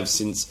your lives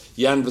since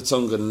Jan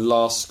Vertonghen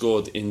last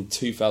scored in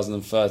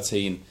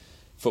 2013,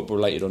 football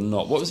related or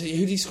not? What was it?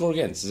 Who did he score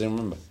against? Does anyone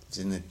remember? It was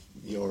in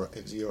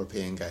it was a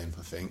European game,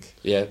 I think.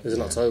 Yeah, it was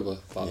in October.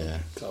 But yeah,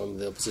 can't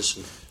remember the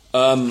opposition.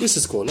 This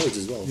has scored loads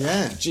as well.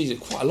 Yeah, geez,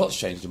 quite a lot's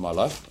changed in my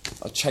life.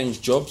 I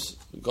changed jobs.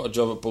 Got a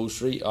job at Ball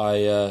Street.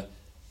 I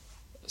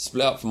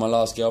split up from my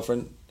last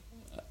girlfriend.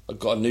 I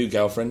got a new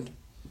girlfriend.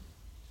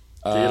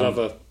 Do you love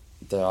her?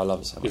 I love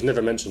her so much. You've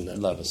never mentioned that.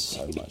 Love her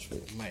so much,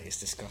 really. Mate, it's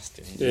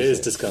disgusting. It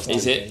is disgusting.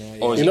 Is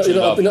it? Or is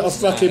you're not a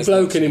fucking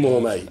bloke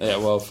anymore, mate. Yeah,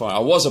 well, fine. I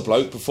was a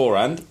bloke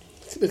beforehand.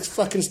 The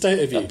fucking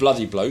state of you. A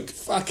bloody bloke.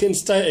 Fucking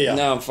state of you.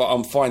 Now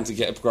I'm fine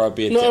to grow a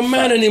beard. Not a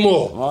man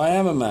anymore. I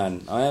am a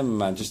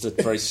man. Just a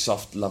very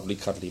soft, lovely,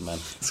 cuddly man.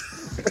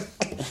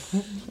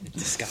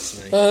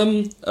 Disgust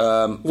me.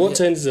 What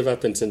changes have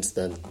happened since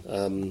then?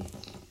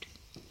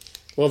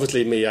 Well,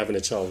 obviously me having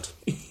a child.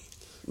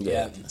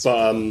 Yeah.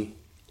 But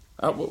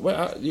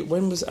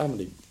when was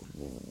Emily?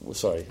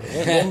 Sorry.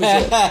 When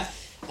was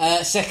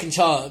it? Second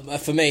child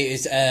for me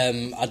is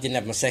I didn't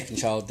have my second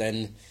child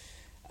then.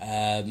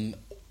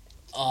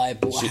 I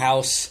bought a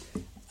house.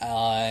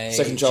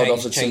 Second child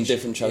offered some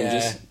different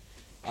challenges. Yeah.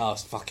 Oh,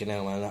 fucking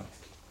hell, man!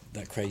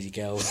 That crazy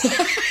girl.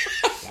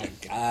 I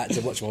had to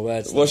watch my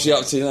words. What's she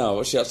up to now?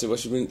 What's she up to?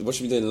 What's she been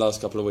doing the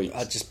last couple of weeks?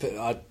 I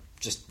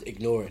just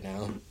ignore it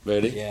now.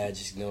 Really? Yeah,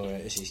 just ignore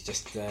it. She's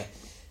just.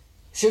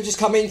 She'll just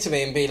come into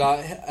me and be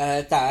like,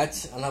 "Dad,"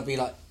 and I'll be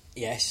like,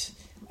 "Yes,"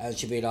 and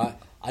she'll be like,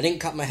 "I didn't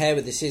cut my hair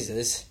with the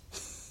scissors."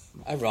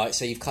 Oh, right,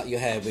 so you've cut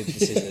your hair with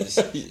the scissors.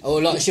 Or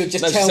like she'll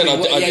just tell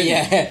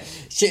me.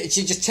 She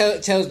just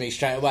tells me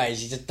straight away.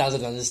 She just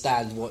doesn't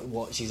understand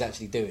what she's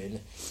actually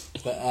doing.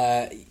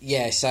 But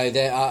so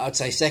I'd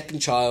say second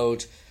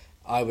child.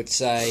 I would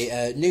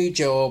say new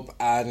job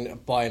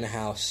and buying a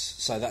house.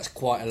 So that's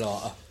quite a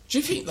lot. Do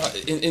you think that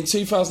in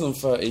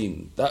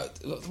 2013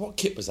 what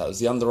kit was that? It was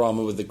the Under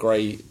Armour with the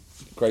grey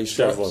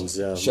stripes? ones,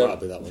 yeah. Might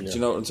be that one. Yeah. Do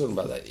you know what I'm talking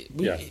about?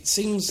 It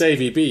seems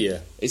Davy B. Yeah.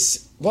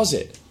 Was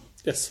it?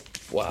 Yes.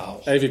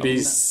 Wow.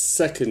 AVB's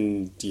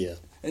second year.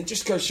 And it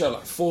just goes to show,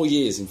 like, 4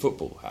 years in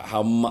football,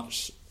 how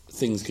much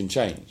things can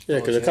change. Yeah,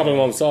 because a couple of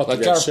months after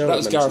that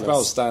was Gareth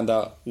Bale's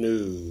standout.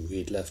 No,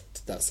 he'd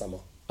left that summer.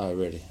 Oh,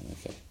 really?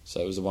 Okay. So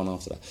it was the one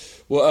after that.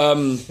 Well,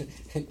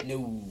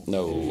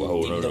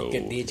 No. Don't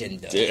get the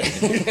agenda.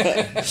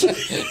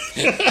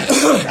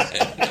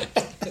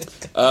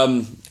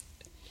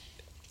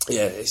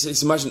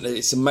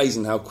 It's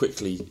amazing how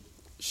quickly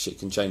shit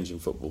can change in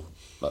football.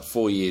 Like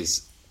 4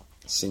 years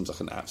seems like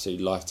an absolute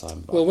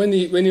lifetime. Well, when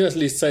you at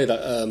least say that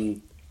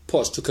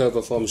Poch took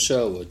over from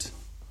Sherwood,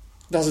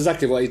 that's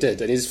exactly what he did,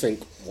 and you just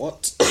think,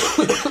 what?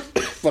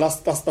 Well,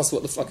 that's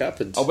what the fuck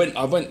happened. I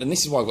went, and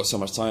this is why I got so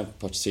much time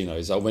for Pochettino.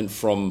 Is I went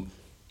from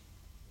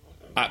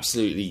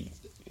absolutely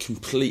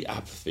complete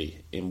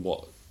apathy in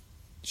what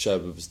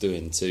Sherwood was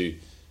doing to,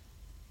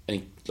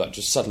 and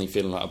just suddenly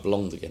feeling like I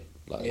belonged again.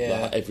 Like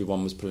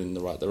everyone was pulling in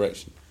the right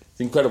direction.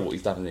 It's incredible what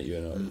he's done in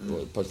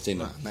it,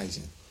 Pochettino.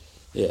 Amazing.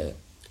 Yeah.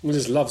 We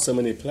just love so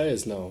many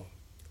players now.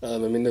 I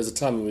mean, there's a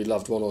time when we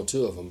loved one or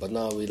two of them, but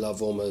now we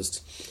love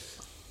almost...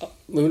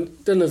 we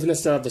don't know if we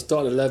necessarily have the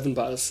starting 11,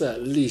 but I'd say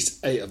at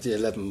least 8 of the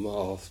 11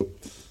 are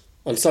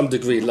on some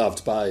degree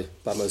loved by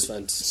most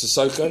fans.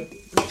 Sissoko?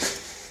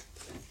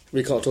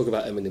 We can't talk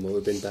about him anymore,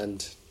 we've been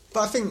banned.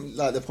 But I think,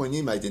 like, the point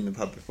you made in the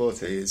pub before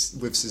too is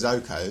with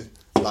Sissoko,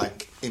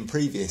 like in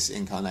previous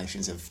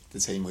incarnations of the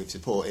team we've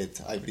supported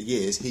over the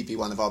years, he'd be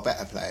one of our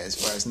better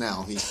players, whereas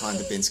now he's kind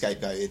of been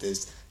scapegoated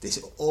as this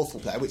awful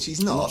player, which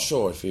he's not. I'm not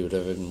sure if he would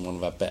have been one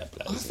of our better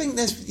players. I think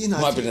there's,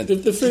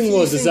 the thing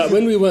is that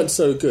when we weren't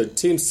so good,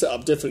 teams set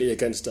up differently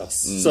against us.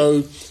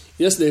 So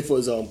yesterday, for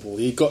example,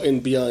 he got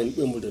in behind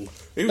Wimbledon.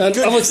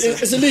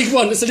 It's a League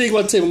One. It's a League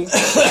One team.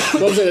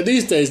 But I'm saying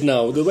these days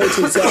now, the way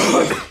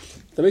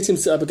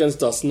teams set up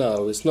against us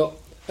now, it's not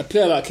a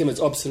player like him is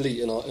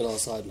obsolete in our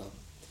side now.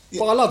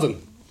 Yeah. But I love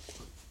him.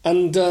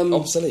 And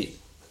obsolete? Do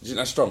you think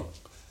that's strong?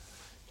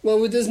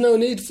 Well, there's no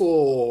need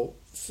for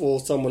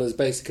someone as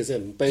basic as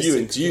him. Do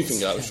you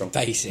think that was strong?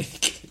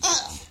 Basic.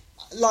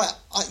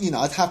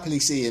 I'd happily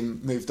see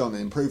him moved on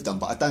and improved on,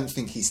 but I don't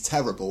think he's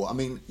terrible. I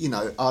mean,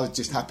 I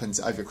just happened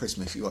to, over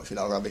Christmas, you watch a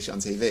lot of rubbish on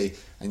TV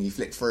and you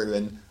flick through,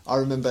 and I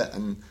remember,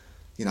 and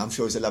I'm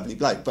sure he's a lovely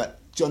bloke, but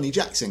Johnny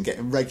Jackson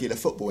getting regular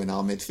football in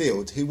our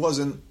midfield, who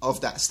wasn't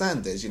of that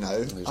standard. You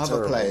know, other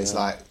terrible, players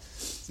like,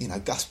 you know,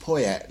 Gus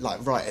Poyet,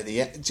 like right at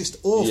the end, just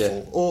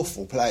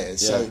awful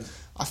players. So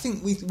I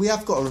think we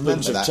have got to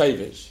remember that.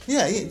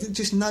 Yeah,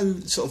 just no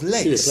sort of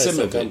legs.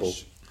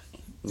 Simovic.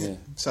 Yeah.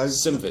 So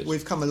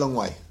we've come a long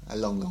way, a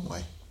long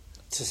way.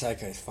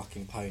 Sissoko's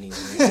fucking pony.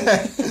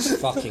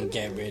 Fucking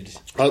get rid.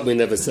 I hope we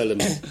never sell him.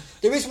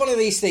 There is one of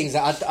these things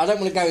that I don't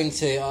want to go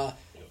into.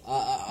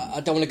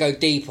 I don't want to go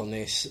deep on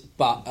this,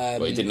 but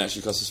it didn't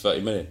actually cost us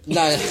 30 million.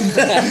 No.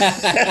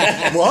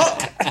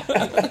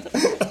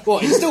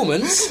 What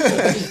instalments?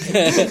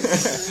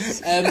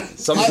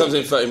 Sometimes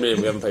in 30 million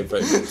we haven't paid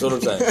 30 million. That's what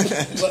I'm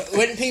saying. But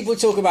when people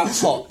talk about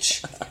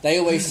Poch, they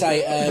always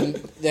say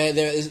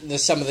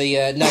there's some of the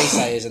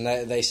naysayers,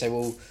 and they say,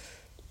 well,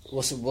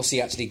 what's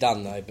he actually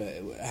done though?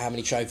 But how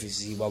many trophies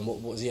has he won?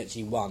 What has he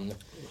actually won?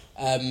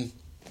 And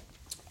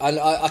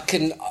I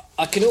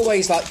can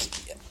always, like,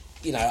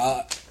 you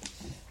know,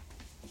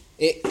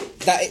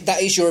 that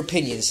is your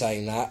opinion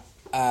saying that,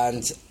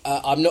 and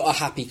I'm not a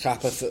happy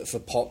clapper for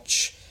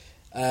Poch,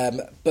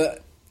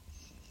 but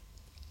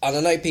and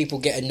I know people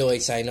get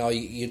annoyed saying, "Oh,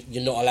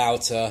 you're not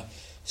allowed to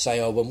say,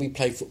 oh, when we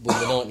played football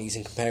in the 90s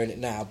and comparing it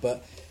now,"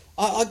 but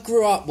I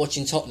grew up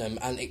watching Tottenham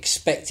and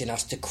expecting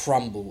us to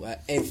crumble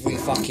at every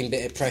fucking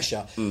bit of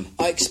pressure.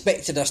 I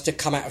expected us to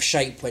come out of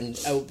shape when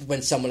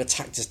someone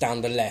attacked us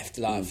down the left,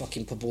 like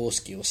fucking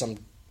Poborski or some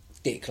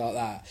dick like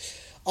that.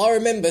 I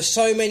remember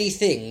so many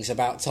things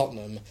about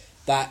Tottenham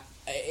that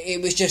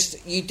it was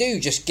just, you do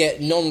just get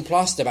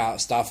nonplussed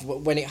about stuff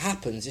when it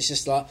happens. It's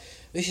just like,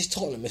 this is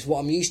Tottenham, it's what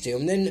I'm used to.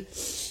 And then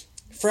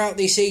throughout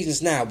these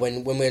seasons now,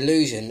 when we're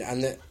losing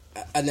and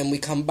then we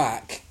come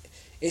back,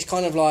 it's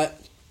kind of like,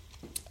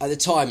 at the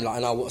time, like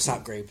in our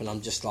WhatsApp group, and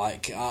I'm just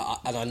like,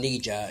 and I knee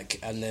jerk,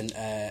 and then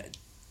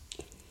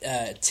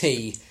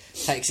T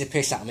takes a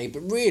piss at me, but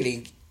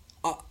really,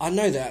 I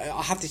know that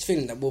I have this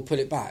feeling that we'll put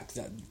it back,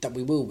 that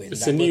we will win.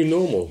 It's a new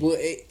normal. Well,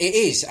 it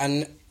is,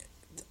 and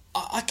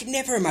I could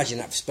never imagine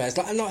that for Spurs.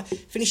 Like, I'm not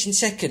finishing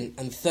second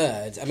and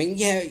third. I mean,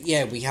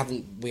 yeah, we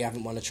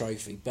haven't won a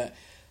trophy, but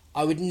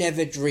I would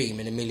never dream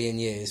in a million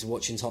years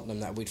watching Tottenham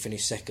that we'd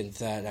finish second,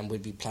 third, and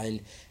we'd be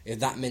playing with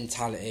that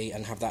mentality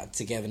and have that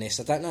togetherness.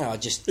 I don't know. I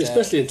just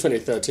especially in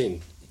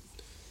 2013.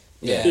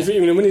 Yeah.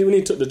 When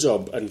he took the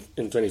job in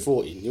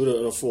 2014, you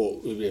would have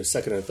thought we'd be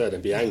second and third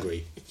and be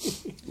angry.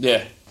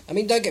 Yeah. I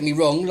mean, don't get me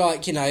wrong.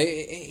 Like, you know,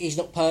 he's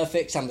not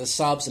perfect. Some of the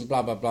subs and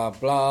blah blah blah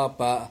blah,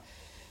 but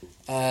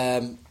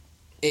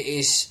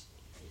it's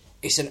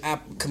an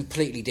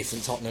completely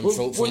different Tottenham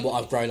from what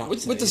I've grown up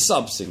to. With the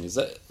subs thing, is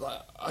that,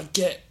 like, I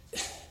get.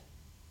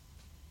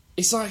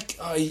 It's like,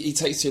 he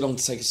takes too long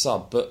to take a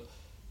sub, but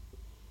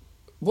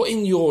what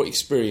in your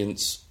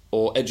experience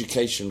or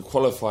education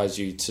qualifies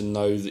you to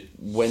know that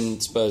when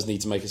Spurs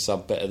need to make a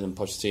sub better than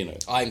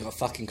Pochettino? I ain't got a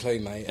fucking clue,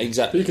 mate.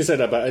 Exactly. You can say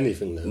that about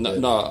anything, though.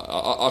 No,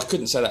 I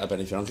couldn't say that about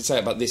anything. I could say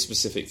it about this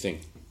specific thing.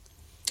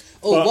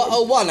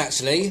 One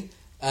actually.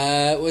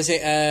 Was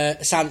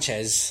it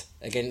Sanchez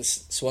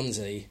against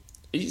Swansea?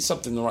 He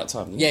subbed in the right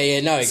time, didn't he?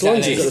 Yeah, no,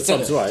 exactly. Swansea got the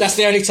subs right. That's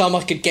the only time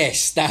I could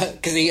guess that,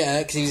 because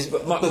he's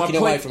looking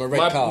away from a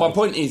red card. My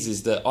point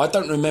is that I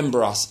don't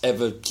remember us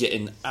ever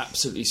getting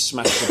absolutely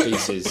smashed to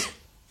pieces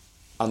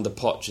under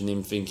Poch and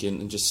him thinking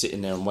and just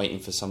sitting there and waiting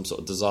for some sort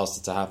of disaster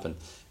to happen.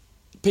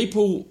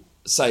 People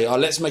say,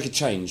 let's make a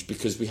change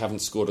because we haven't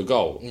scored a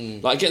goal.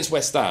 Like against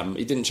West Ham,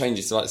 he didn't change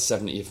it to like the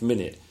 70th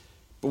minute.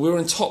 But we were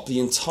on top the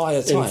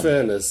entire time. In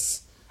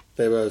fairness,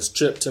 they were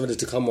stripped and ready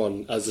to come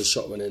on as the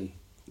shot went in.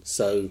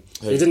 So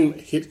he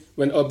didn't hit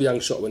when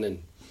Obiang's shot went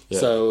in. Yeah.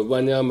 So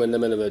Wanyama and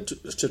Lemon were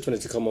stripped ready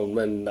to come on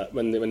when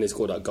they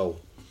scored that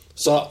goal.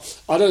 So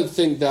I don't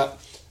think that,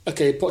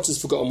 okay, Poch has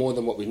forgotten more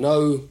than what we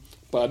know,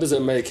 but it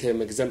doesn't make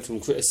him exempt from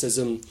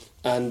criticism.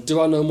 And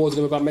do I know more than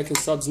him about making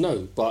subs?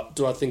 No. But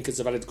do I think it's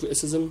a valid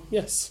criticism?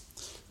 Yes.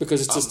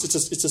 Because it's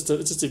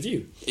just a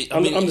view.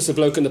 I'm just a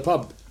bloke in the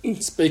pub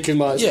speaking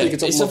my. Yeah,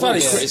 it's a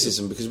valid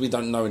criticism because we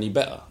don't know any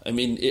better. I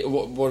mean,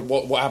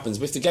 what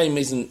happens if the game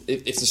isn't?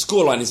 If the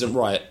scoreline isn't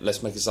right,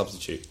 let's make a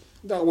substitute.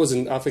 That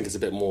wasn't. I think it's a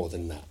bit more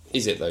than that.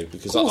 Is it though?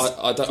 Because I'm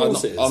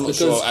not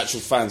sure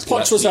actual fans.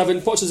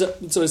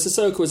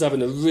 Sissoko was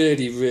having a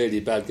really, really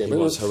bad game. It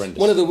was horrendous.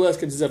 One of the worst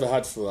games he's ever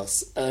had for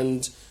us,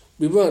 and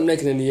we weren't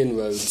making any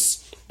inroads.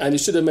 And he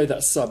should have made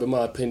that sub, in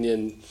my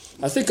opinion.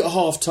 I think at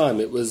half time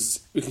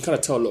we can kind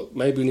of tell, look,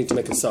 maybe we need to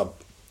make a sub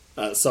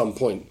at some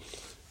point.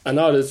 And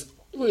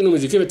we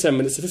normally give it 10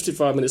 minutes,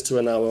 55 minutes to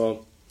an hour,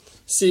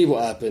 see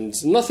what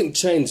happens. Nothing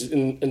changed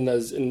in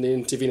the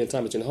intervening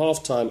time between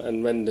half time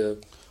and when the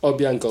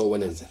Obiang goal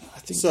went in. I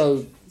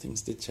think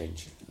things did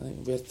change. I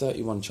think we had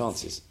 31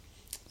 chances.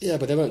 Yeah,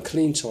 but they weren't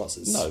clean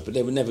chances. No, but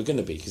they were never going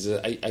to be because there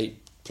are eight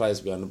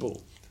players behind the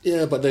ball.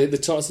 Yeah, but the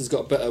chances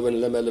got better when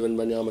Lamela and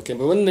Wanyama came.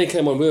 But when they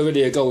came on, we were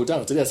already a goal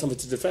down, so they had something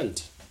to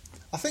defend.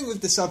 I think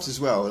with the subs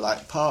as well,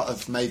 like part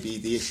of maybe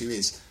the issue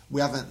is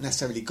we haven't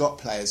necessarily got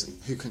players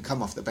who can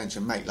come off the bench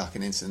and make like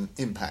an instant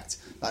impact.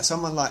 Like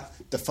someone like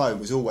Defoe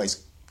was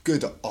always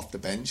good off the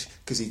bench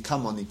because he'd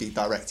come on, he'd be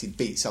direct, he'd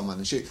beat someone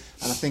and shoot.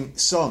 And I think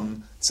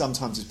Son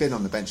sometimes has been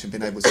on the bench and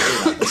been able to do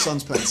that, but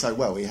Son's playing so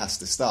well he has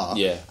to start.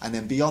 Yeah. And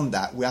then beyond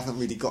that, we haven't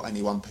really got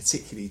anyone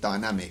particularly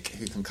dynamic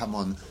who can come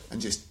on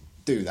and just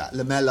do that.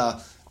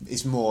 Lamela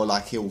is more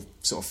like he'll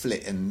sort of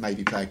flit and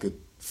maybe play a good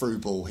through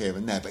ball here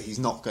and there, but he's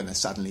not going to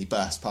suddenly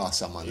burst past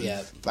someone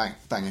and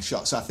bang a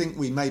shot. So I think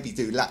we maybe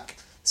do lack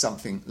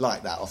something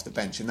like that off the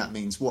bench, and that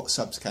means what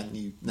subs can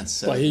you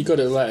necessarily... But he got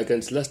it right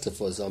against Leicester,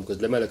 for example,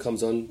 because Lamela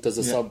comes on, does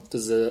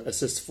a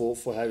assist for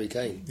Harry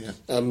Kane. Yeah.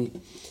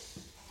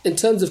 In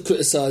terms of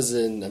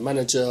criticising a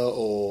manager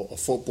or a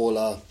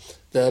footballer,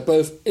 they're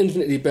both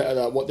infinitely better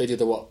at what they do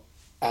than what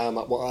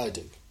I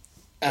do,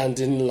 and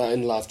in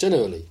life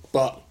generally.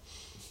 But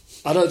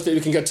I don't think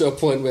we can get to a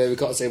point where we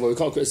can't say, well, we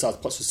can't criticise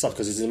Pochettino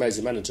because he's an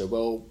amazing manager.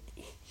 Well,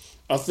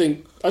 I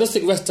just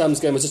think West Ham's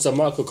game was just a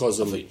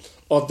microcosm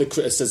of the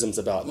criticisms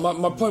about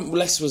them. My point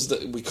less was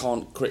that we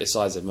can't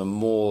criticise him, and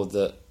more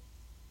that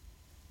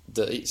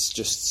it's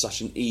just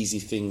such an easy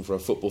thing for a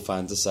football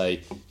fan to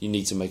say you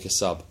need to make a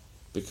sub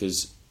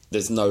because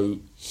there's no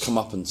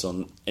comeuppance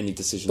on any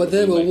decision. But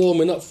they were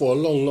warming up for a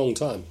long, long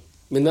time.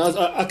 I mean, I've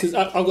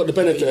got the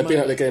benefit of being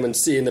at the game and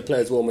seeing the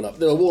players warming up.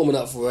 They were warming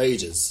up for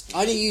ages.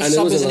 I only use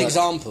sub as an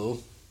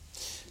example.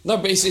 No,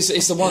 but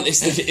it's the one. It's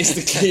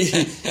the key.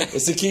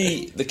 It's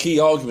the key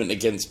argument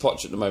against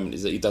Poch at the moment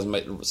is that he doesn't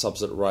make the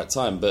subs at the right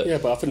time. But yeah,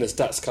 but I think the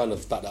stats kind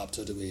of back that up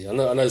to a degree. I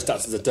know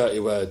stats is a dirty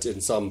word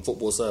in some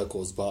football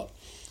circles, but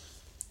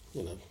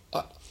you know.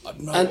 But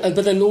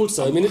then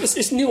also, I mean, it's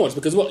nuanced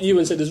because what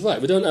Ewan said is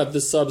right. We don't have the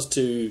subs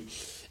to.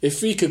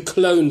 If we could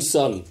clone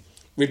Son,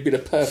 we'd be the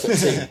perfect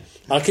team.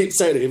 I keep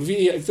saying it.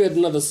 If we had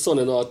another Son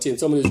in our team,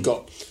 someone who's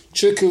got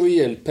trickery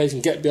and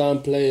can get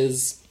behind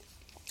players.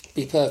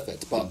 Be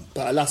perfect, but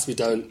alas we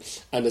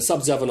don't. And the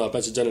subs you have on our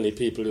bench are generally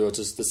people who are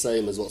just the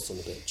same as what's on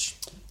the pitch.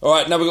 All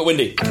right, now we've got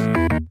Windy.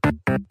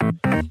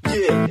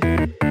 Yeah,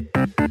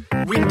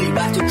 Windy,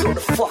 about to drop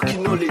the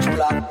fucking knowledge,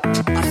 blood.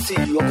 I see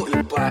you, I got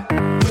your back.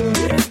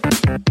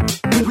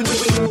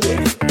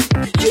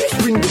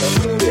 Yes, Windy.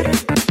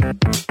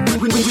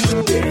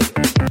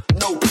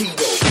 No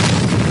pedo.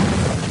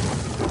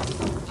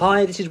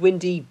 Hi, this is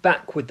Windy,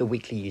 back with the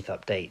weekly youth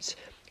update.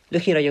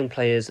 Looking at our young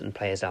players and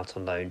players out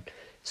on loan.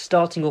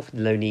 Starting off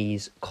with the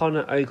loanees,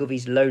 Conor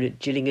Ogilvy's loan at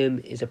Gillingham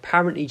is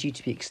apparently due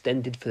to be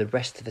extended for the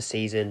rest of the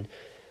season.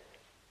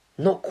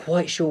 Not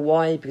quite sure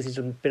why, because he's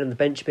been on the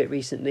bench a bit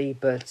recently,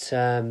 but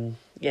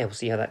we'll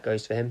see how that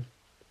goes for him.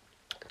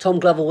 Tom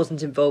Glover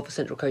wasn't involved for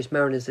Central Coast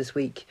Mariners this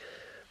week.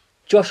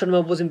 Josh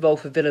Onomah was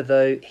involved for Villa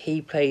though.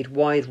 He played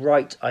wide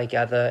right, I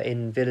gather,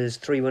 in Villa's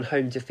 3-1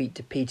 home defeat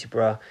to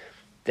Peterborough.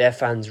 Their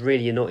fans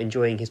really are not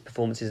enjoying his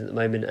performances at the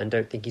moment and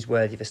don't think he's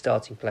worthy of a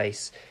starting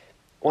place.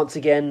 Once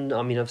again,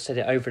 I mean, I've said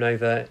it over and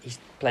over, he's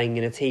playing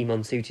in a team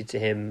unsuited to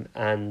him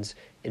and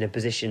in a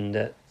position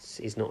that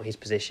is not his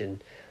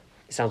position.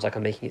 It sounds like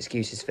I'm making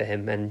excuses for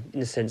him, and in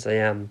a sense I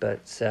am,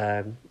 but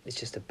it's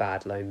just a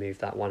bad loan move,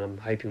 that one. I'm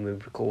hoping we'll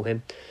recall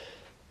him.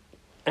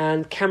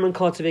 And Cameron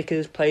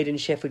Carter-Vickers played in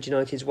Sheffield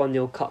United's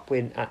 1-0 cup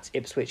win at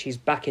Ipswich. He's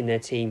back in their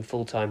team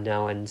full-time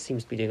now and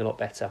seems to be doing a lot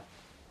better.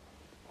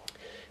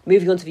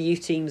 Moving on to the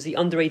youth teams, the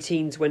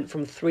under-18s went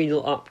from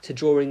 3-0 up to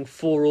drawing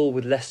 4-4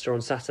 with Leicester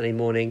on Saturday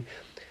morning.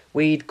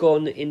 We'd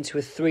gone into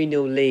a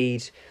 3-0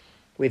 lead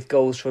with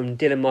goals from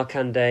Dylan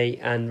Markande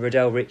and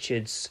Rodell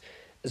Richards,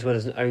 as well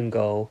as an own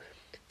goal.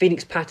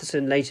 Phoenix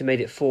Patterson later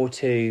made it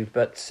 4-2,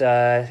 but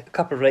a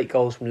couple of late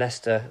goals from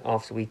Leicester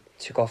after we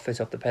took our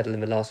foot off the pedal in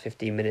the last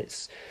 15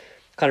 minutes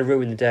kind of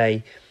ruined the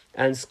day.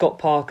 And Scott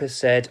Parker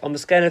said, on the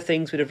scale of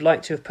things, we'd have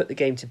liked to have put the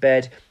game to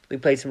bed. We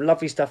played some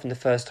lovely stuff in the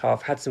first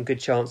half, had some good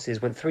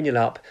chances, went 3-0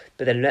 up,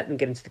 but then let them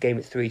get into the game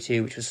at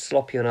 3-2, which was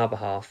sloppy on our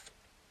behalf.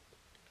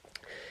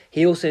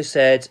 He also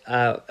said,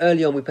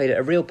 early on we played at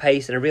a real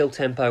pace and a real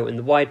tempo, and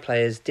the wide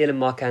players, Dylan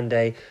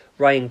Markande,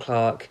 Ryan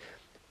Clark,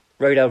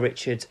 Rodell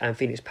Richards and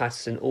Phoenix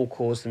Patterson all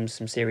caused them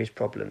some serious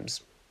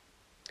problems.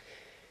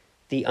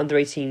 The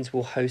under-18s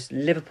will host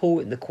Liverpool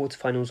in the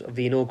quarterfinals of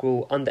the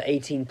inaugural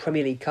Under-18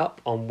 Premier League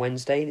Cup on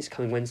Wednesday, this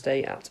coming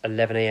Wednesday at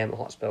 11 a.m. at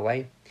Hotspur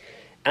Way.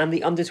 And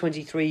the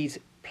under-23s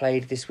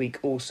played this week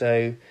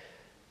also.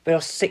 They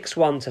lost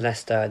 6-1 to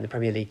Leicester in the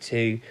Premier League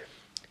 2.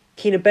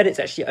 Keenan Bennett's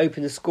actually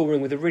opened the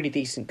scoring with a really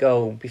decent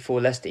goal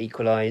before Leicester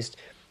equalised.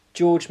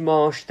 George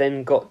Marsh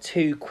then got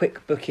 2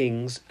 quick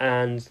bookings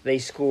and they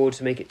scored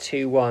to make it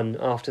 2-1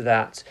 after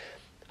that.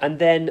 And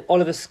then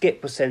Oliver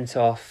Skipp was sent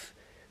off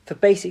for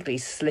basically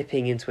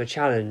slipping into a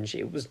challenge.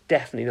 It was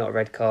definitely not a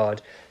red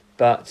card,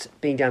 but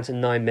being down to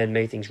 9 men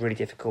made things really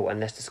difficult and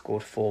Leicester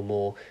scored 4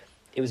 more.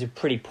 It was a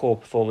pretty poor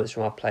performance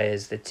from our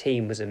players. The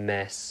team was a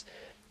mess.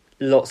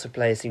 Lots of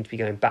players seem to be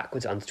going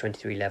backwards at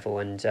under-23 level,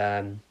 and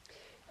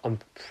I'm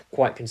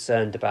quite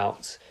concerned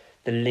about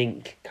the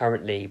link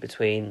currently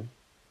between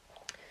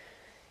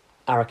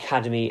our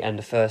academy and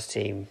the first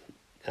team,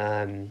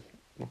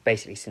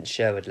 basically since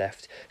Sherwood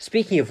left.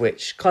 Speaking of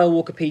which, Kyle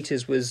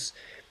Walker-Peters was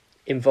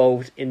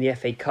involved in the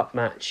FA Cup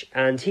match,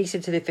 and he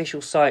said to the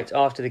official site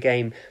after the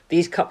game,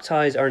 "These cup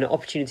ties are an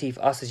opportunity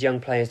for us as young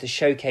players to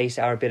showcase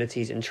our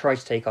abilities and try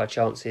to take our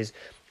chances.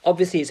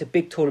 Obviously it's a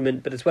big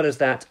tournament, but as well as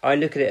that, I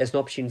look at it as an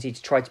opportunity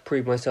to try to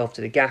prove myself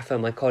to the gaffer,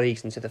 my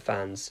colleagues and to the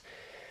fans."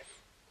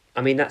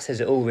 I mean, that says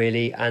it all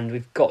really, and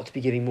we've got to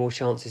be giving more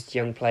chances to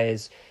young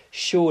players.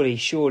 Surely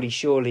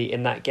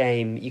in that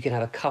game you can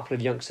have a couple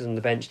of youngsters on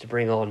the bench to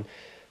bring on.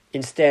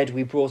 Instead,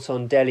 we brought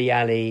on Dele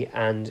Alli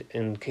and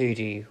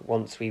Kudu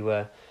once we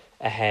were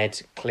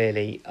ahead,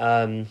 clearly.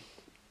 I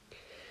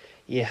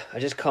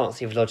just can't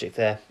see the logic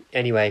there.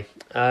 Anyway,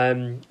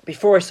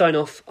 before I sign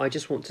off, I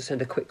just want to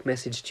send a quick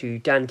message to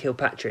Dan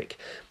Kilpatrick.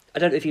 I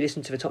don't know if you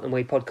listen to the Tottenham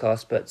Way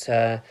podcast, but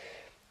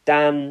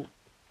Dan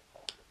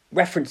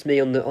referenced me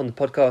on the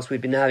podcast.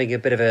 We've been having a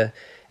bit of a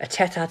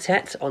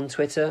tete-a-tete on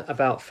Twitter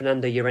about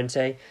Fernando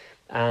Llorente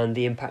and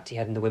the impact he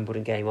had in the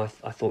Wimbledon game. I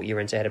thought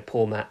Llorente had a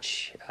poor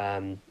match.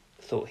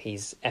 Thought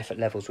his effort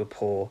levels were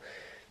poor.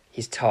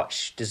 His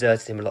touch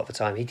deserted him a lot of the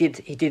time. He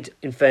did,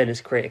 in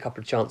fairness, create a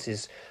couple of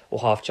chances or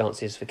half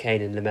chances for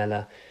Kane and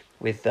Lamela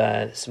with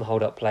some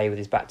hold-up play with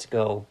his back to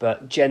goal.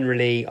 But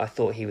generally, I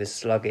thought he was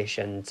sluggish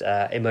and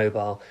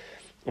immobile.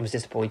 I was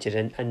disappointed.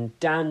 And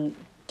Dan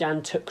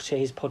took to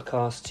his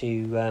podcast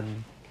to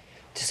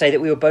say that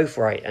we were both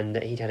right and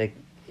that he'd had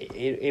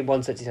in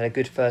one sense he'd had a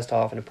good first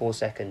half and a poor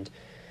second.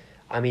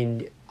 I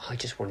mean, I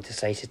just wanted to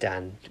say to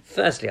Dan,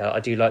 firstly, I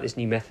do like this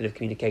new method of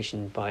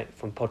communication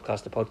from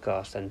podcast to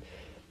podcast, and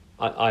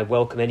I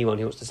welcome anyone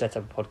who wants to set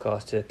up a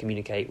podcast to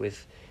communicate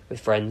with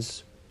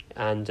friends.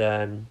 And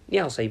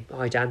I'll say,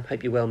 hi Dan,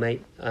 hope you're well,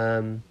 mate.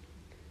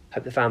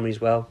 Hope the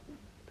family's well,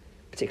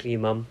 particularly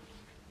your mum.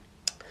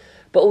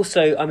 But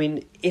also, I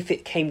mean, if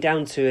it came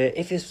down to it,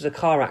 if this was a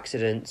car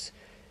accident,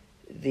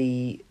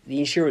 the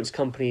insurance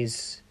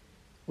companies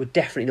would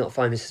definitely not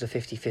find this as a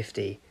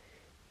 50-50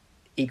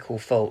 equal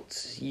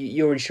fault.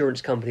 Your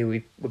insurance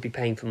company would be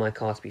paying for my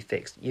car to be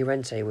fixed.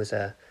 Llorente was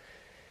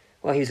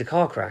he was a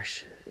car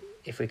crash,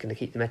 if we're going to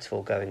keep the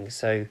metaphor going.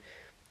 So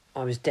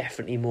I was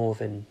definitely more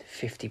than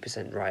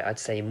 50% right. I'd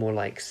say more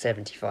like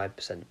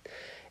 75%.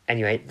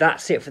 Anyway,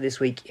 that's it for this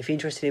week. If you're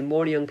interested in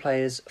more young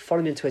players,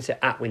 follow me on Twitter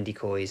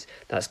 @WindyCoys.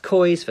 That's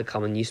Coys for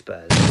Come On You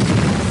Spurs.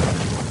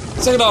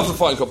 Second half of the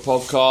Fighting Cup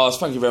podcast.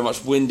 Thank you very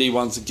much, Windy,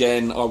 once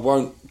again. I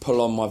won't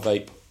pull on my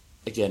vape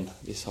again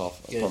this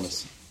half, I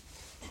promise.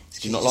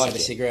 Did you not like it? A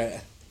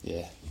cigarette?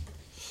 Yeah.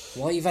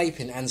 Why are you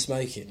vaping and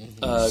smoking?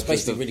 It's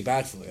supposed to be really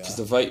bad for you. Because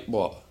the vape,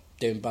 what?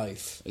 Doing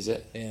both. Is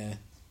it? Yeah.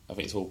 I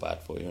think it's all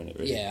bad for you, isn't it,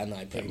 really? Yeah, I know.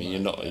 I mean, you're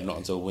not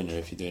until a winner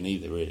if you're doing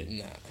either, really.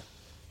 No.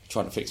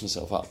 Trying to fix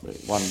myself up, really.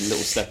 One little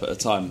step at a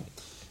time.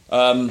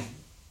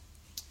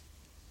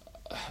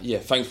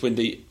 Thanks,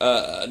 Windy.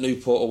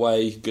 Newport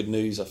away, good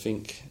news, I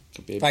think.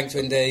 Could be thanks,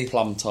 Windy.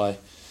 Plum tie.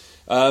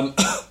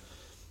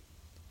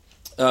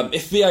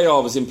 If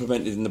VAR was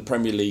implemented in the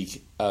Premier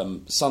League,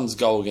 Son's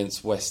goal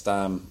against West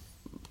Ham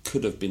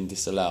could have been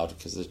disallowed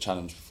because the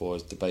challenge before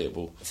is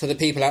debatable. For the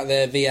people out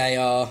there,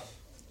 VAR...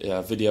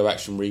 Yeah, video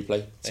action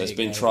replay. So it's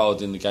been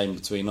trialled in the game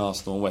between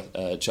Arsenal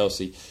and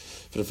Chelsea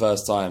for the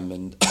first time.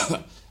 And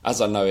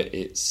as I know it,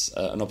 it's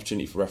an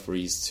opportunity for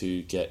referees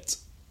to get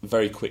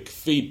very quick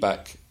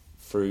feedback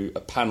through a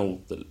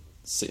panel that's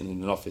sitting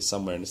in an office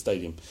somewhere in the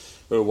stadium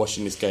who are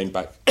watching this game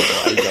back,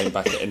 a game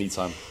back at any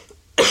time,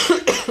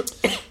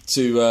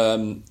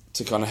 to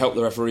kind of help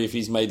the referee if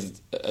he's made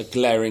a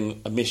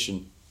glaring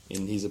omission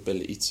in his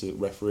ability to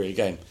referee a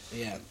game.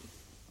 Yeah.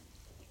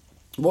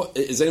 What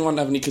does anyone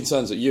have any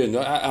concerns at you? And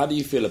how do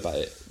you feel about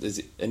it? Is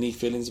it any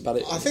feelings about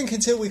it? I think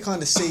until we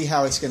kind of see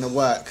how it's going to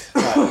work,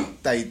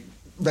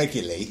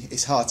 regularly,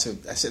 it's hard to.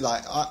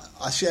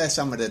 I share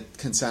some of the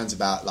concerns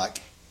about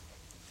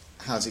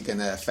how's it going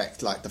to affect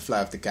the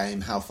flow of the game?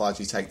 How far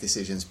do you take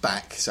decisions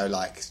back? So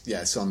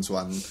Son's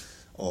one,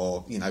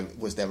 or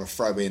was there a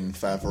throw in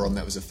further on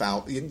that was a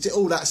foul?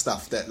 All that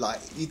stuff that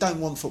you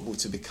don't want football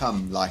to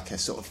become a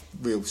sort of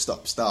real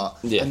stop start.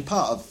 Yeah. And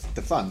part of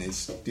the fun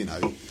is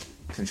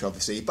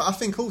controversy, but I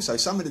think also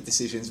some of the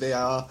decisions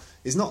VAR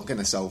is not going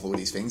to solve all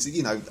these things.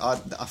 I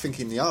think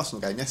in the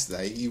Arsenal game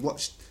yesterday, you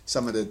watched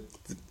some of the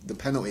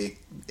penalty.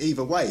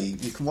 Either way,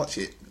 you can watch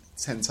it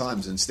 10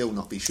 times and still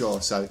not be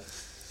sure. So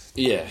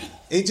yeah,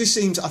 it just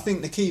seems. I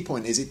think the key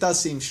point is it does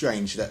seem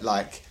strange that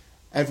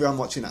everyone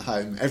watching at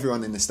home,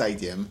 everyone in the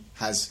stadium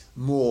has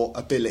more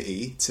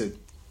ability to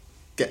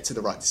get to the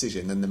right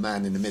decision than the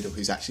man in the middle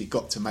who's actually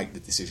got to make the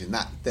decision.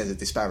 That there's a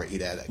disparity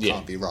there that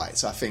can't be right.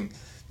 So I think.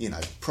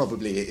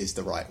 Probably it is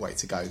the right way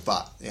to go,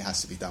 but it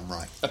has to be done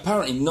right.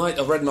 Apparently,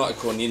 I read an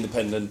article on The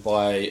Independent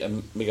by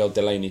Miguel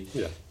Delaney.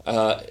 Yeah.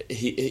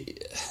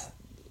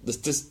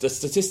 The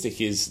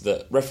statistic is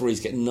that referees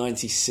get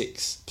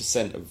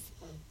 96% of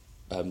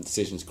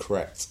decisions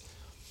correct,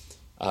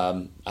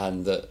 and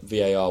that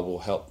VAR will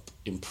help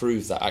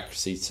improve that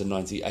accuracy to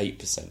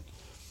 98%.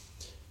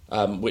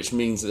 Which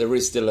means that there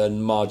is still a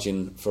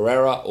margin for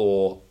error,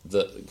 or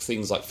that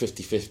things like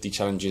 50-50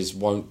 challenges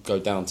won't go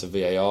down to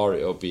VAR.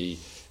 It'll be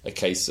a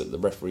case that the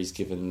referee's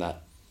given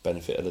that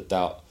benefit of the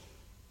doubt,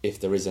 if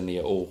there is any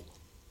at all.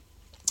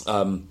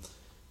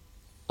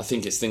 I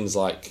think it's things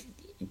like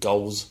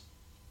goals.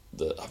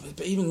 But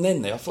even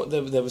then, I thought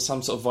there was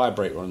some sort of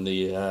vibrator on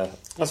the.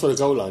 That's for the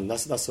goal line.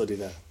 That's already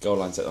there. Goal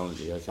line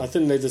technology. Okay. I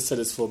think they just said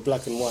it's for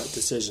black and white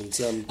decisions.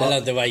 I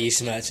love the way you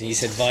smirked when you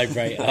said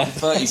vibrator. I'm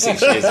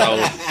 36 years old.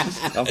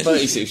 I'm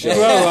 36 years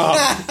old.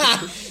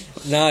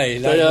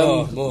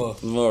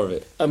 More of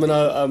it. I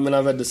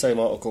read the same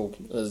article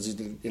as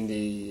in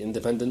the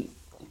Independent,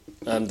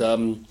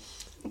 and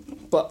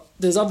but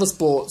there's other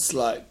sports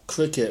like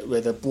cricket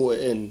where they brought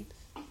it in.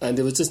 And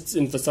it was just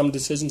in for some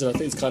decisions, and I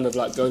think it's kind of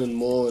like going in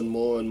more and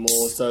more and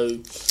more. So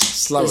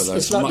slower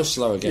it's like much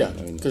slower game. Yeah,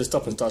 because it's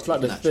stop and start. It's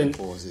like the thin.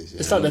 Pauses,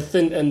 It's like the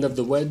thin end of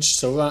the wedge.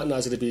 So right now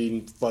it's going to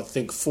be, I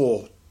think,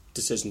 4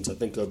 decisions. I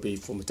think it'll be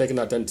from taking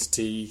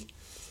identity.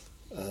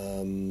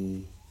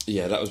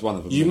 Yeah, that was one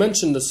of them. You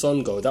mentioned the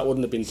Son goal. That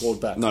wouldn't have been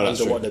pulled back. No, that's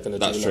true. What they're going to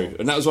that's do true. now.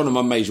 And that was one of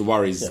my major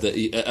worries that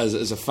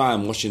as a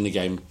fan watching the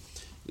game,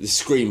 the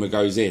screamer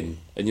goes in,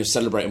 and you're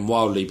celebrating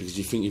wildly because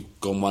you think you've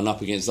gone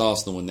 1-up against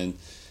Arsenal, and then.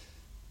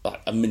 Like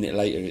a minute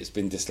later, it's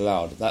been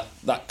disallowed.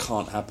 That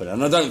can't happen,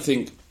 and I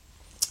think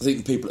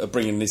the people that are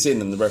bringing this in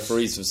and the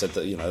referees have said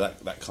that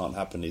that can't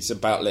happen. It's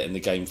about letting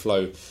the game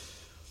flow.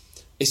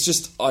 It's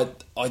just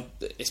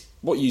it's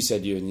what you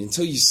said, Ewan.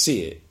 Until you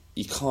see it,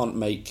 you can't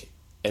make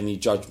any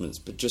judgments.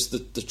 But just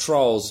the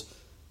trials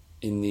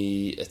in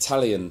the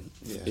Italian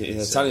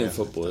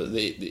football,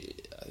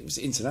 it was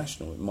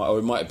international.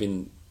 It might have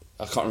been.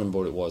 I can't remember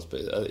what it was, but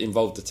it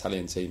involved the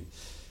Italian team.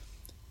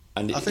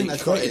 And I think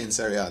they've got it in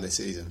Serie A this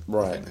season.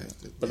 Right.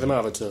 But they might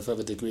have it to a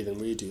further degree than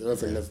we do. I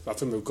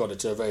think we've got it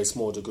to a very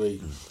small degree.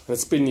 And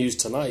it's been used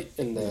tonight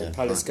in the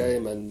Palace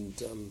game and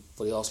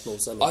for the Arsenal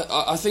semi.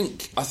 I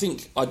think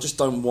I just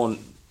don't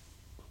want...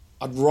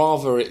 I'd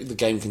rather the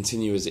game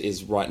continue as it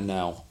is right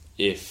now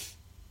if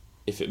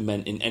it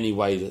meant in any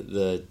way that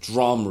the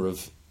drama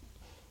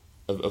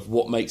of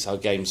what makes our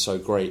game so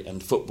great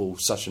and football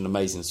such an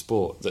amazing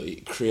sport, that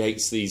it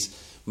creates these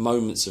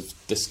moments of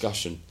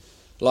discussion.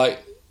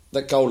 Like...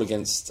 That goal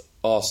against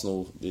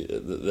Arsenal,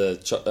 I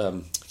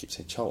keep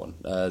saying Charlton,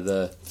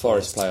 the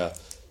Forest player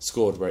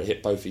scored where it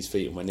hit both his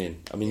feet and went in.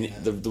 I mean,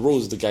 the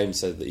rules of the game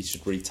said that he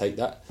should retake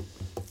that.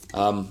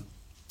 I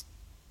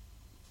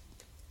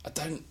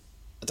don't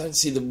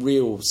see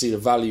the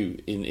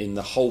value in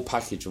the whole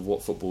package of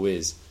what football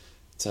is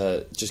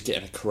to just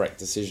getting a correct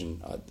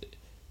decision.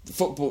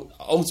 Football,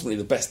 ultimately,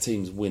 the best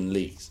teams win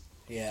leagues.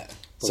 Yeah.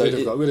 So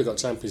we'd have got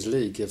Champions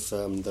League if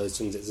those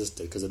things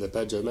existed because of the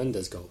Pedro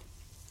Mendes goal.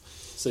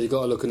 So you've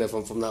got to look at it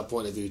from that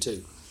point of view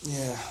too.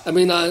 Yeah. I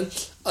mean, I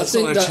think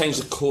going to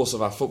change the course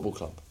of our football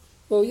club.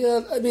 Well,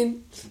 yeah. I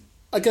mean,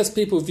 I guess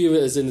people view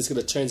it as in it's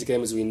going to change the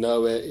game as we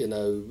know it. You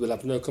know, we'll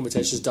have no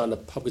conversations down the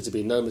pub. There'll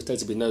be no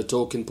mistakes. There'll be no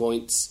talking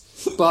points.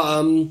 But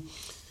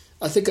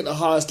I think at the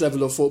highest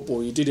level of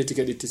football, you do need to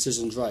get the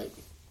decisions right.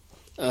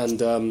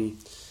 And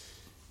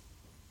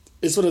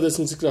it's one of those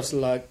things you have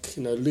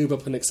to lube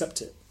up and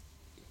accept it.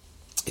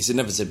 It's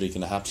inevitably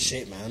going to happen.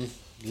 Shit, man.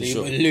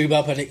 Lube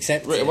up and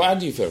accept it. How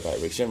do you feel about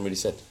it, Rick? You haven't really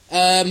said.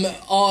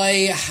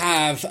 I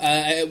have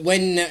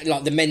when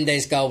like the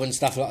Mendes goal and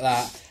stuff like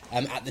that.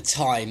 At the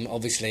time,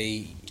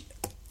 obviously,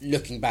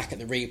 looking back at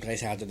the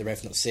replays, how did the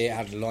ref not see it?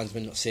 How did the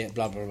linesman not see it?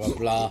 Blah blah blah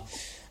blah.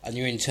 And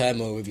you're in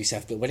turmoil with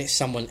yourself. But when it's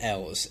someone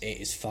else, it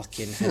is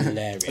fucking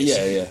hilarious.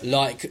 Yeah.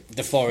 Like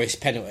the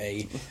Forest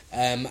penalty.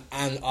 And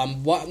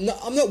I'm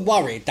not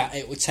worried that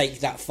it would take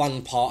that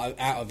fun part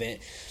out of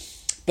it.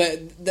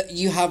 But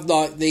you have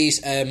like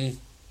these.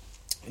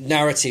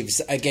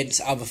 Narratives against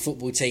other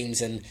football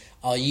teams and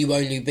you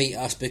only beat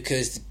us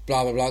because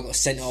blah blah blah got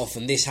sent off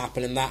and this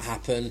happened and that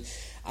happened,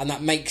 and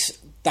that makes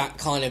that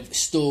kind of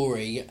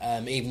story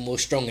even more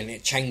strong, and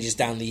it changes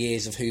down the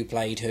years of who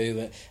played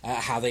who,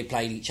 how they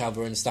played each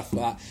other and stuff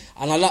like that.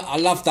 And I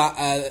love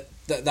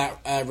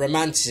that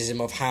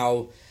romanticism of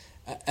how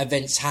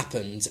events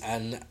happened,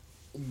 and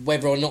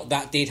whether or not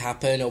that did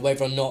happen, or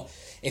whether or not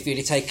if he'd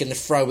have taken the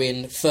throw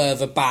in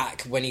further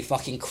back when he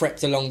fucking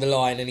crept along the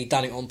line and he'd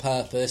done it on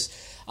purpose.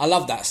 I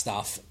love that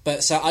stuff.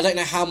 But so I don't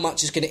know how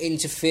much is going to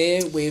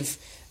interfere with,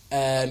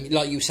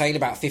 like you were saying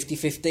about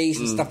 50-50s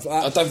and stuff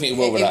like that. I don't think it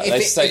will with that.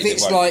 If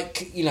it's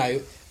like,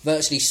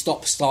 virtually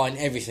stop starting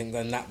everything,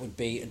 then that would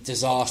be a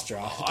disaster.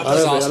 I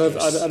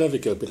don't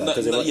think it would be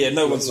that.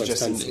 No one's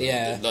suggesting.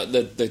 Yeah.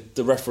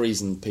 The referees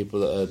and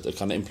people that are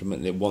kind of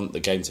implementing it want the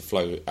game to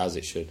flow as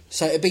it should.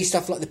 So it'd be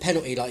stuff like the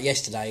penalty, like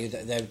yesterday. For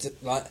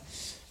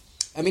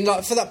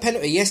that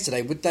penalty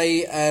yesterday, would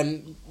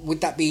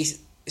that be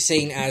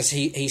seen as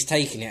he's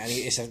taking it and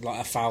it's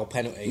a foul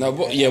penalty? No,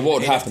 what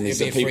would happen is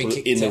that people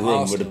in the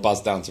room would have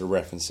buzzed down to the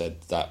ref and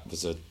said that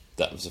was a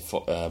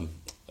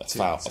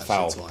foul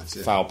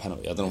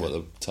penalty. I don't know what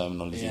the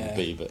terminology would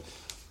be, but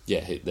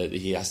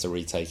he has to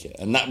retake it,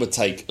 and that would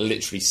take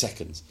literally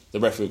seconds. The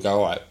referee would go,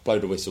 all right, blow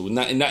the whistle. In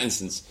that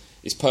instance,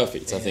 it's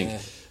perfect. I think.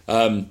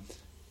 One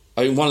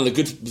of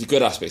the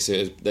good aspects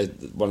of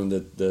it, one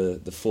of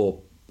the 4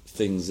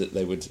 things that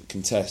they would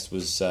contest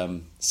was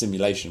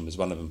simulation was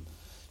one of them,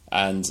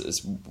 and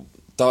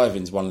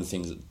diving's one of the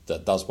things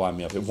that does wind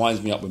me up. It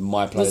winds me up when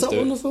my players do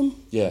it. Was that one of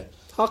them? Yeah.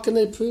 How can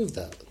they prove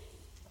that?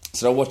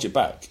 So they'll watch it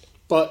back.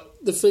 But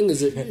the thing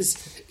is,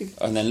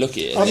 and then look at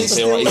it. What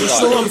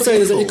I'm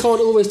saying is that you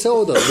can't always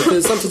tell though,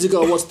 because sometimes you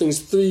got to watch things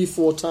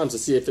 3-4 times to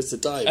see if it's a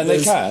dive. And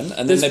they can,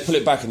 and then they pull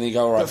it back, and then you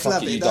go, all right,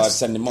 fuck it, you dive,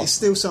 send him off. It's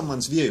still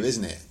someone's view,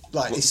 isn't it?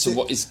 Like,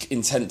 what is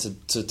intent to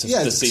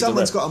yeah, deceive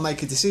someone's the ref. got to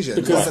make a decision.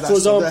 Because, for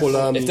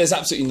example, if there's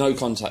absolutely no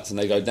contact and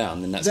they go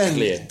down, then that's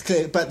clear.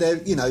 But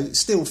they're,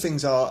 still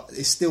things are.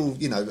 It's still,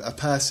 a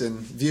person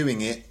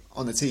viewing it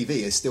on the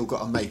TV has still got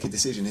to make a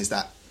decision. Is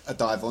that a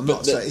dive or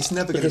not? So it's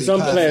never going to be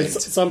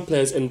perfect. Some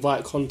players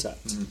invite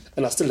contact,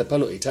 and that's still a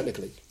penalty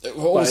technically.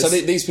 Also,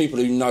 these people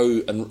who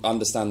know and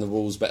understand the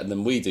rules better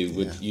than we do,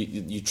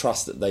 you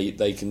trust that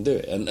they can do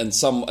it.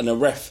 And a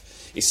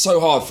ref, it's so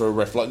hard for a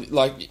ref.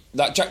 Like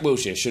that Jack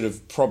Wilshere should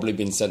have probably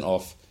been sent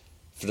off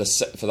for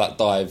that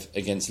dive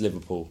against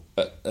Liverpool.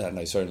 Not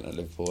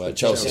Liverpool.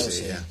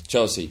 Chelsea.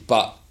 Chelsea.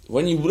 But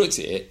when you looked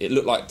at it, it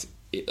looked like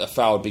a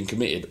foul had been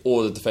committed,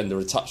 or the defender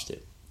had touched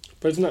it.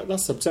 But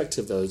that's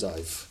subjective, though,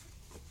 dive.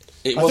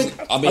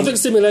 I think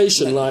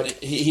simulation,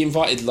 he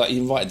invited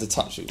the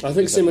touch. I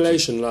think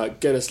simulation,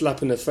 getting a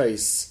slap in the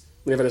face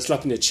when you've had a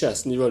slap in your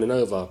chest and you're rolling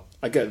over.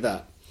 I get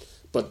that,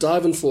 but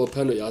diving for a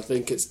penalty, I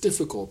think it's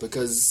difficult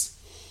because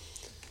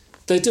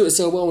they do it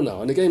so well now,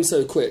 and the game's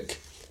so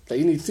quick that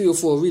you need 3 or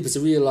 4 reapers to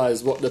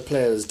realise what the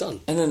player has done,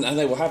 and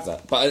they will have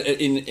that. But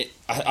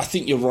I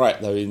think you're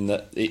right though in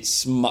that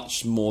it's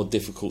much more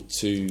difficult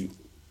to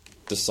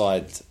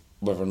decide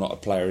whether or not a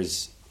player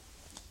is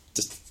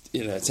just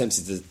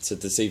attempted to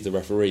deceive the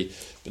referee.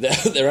 But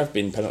there have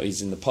been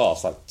penalties in the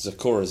past, like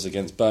Zakura's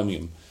against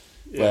Birmingham,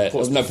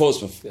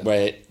 Portsmouth,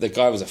 where the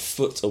guy was a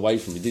foot away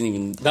from you. Didn't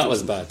even. That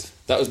was bad.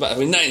 That was bad. I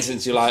mean, in that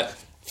instance, you're like,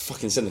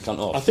 fucking send the cunt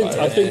off.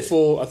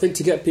 I think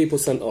to get people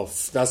sent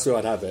off, that's where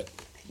I'd have it.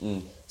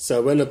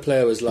 So when a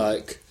player was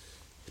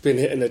been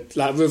hitting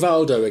like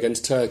Rivaldo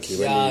against Turkey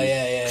when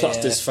he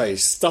clutched his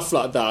face, stuff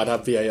like that, I'd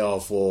have VAR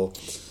for.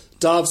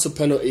 Dives for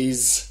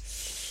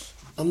penalties,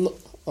 I'm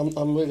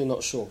really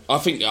not sure. I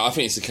think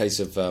it's a case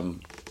of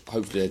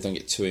hopefully they don't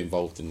get too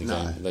involved in the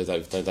game.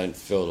 They don't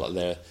feel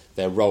like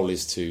their role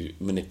is to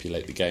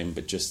manipulate the game,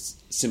 but just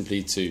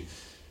simply to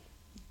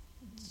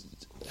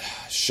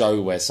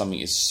show where something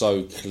is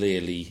so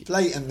clearly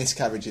blatant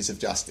miscarriages of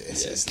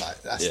justice. It's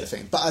that's the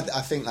thing. But I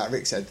think, like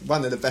Rick said,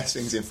 one of the best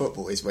things in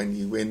football is when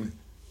you win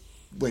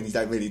when you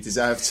don't really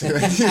deserve to,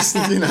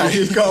 and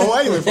you've got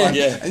away with one,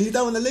 and you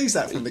don't want to lose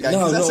that from the game.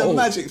 That's a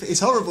magic.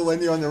 It's horrible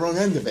when you're on the wrong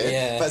end of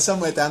it, but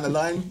somewhere down the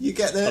line you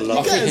get there.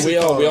 I think we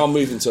are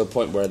moving to a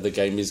point where the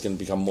game is going to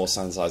become more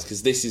sanitised,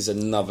 because this is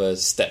another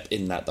step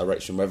in that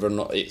direction. Whether or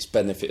not it's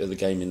benefit of the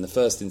game in the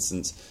first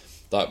instance,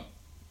 like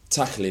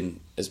tackling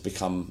has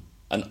become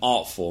an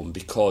art form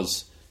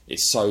because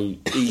it's so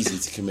easy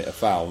to commit a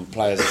foul, and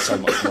players are so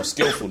much more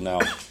skillful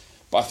now.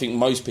 But I think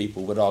most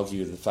people would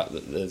argue the fact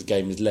that the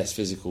game is less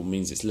physical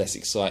means it's less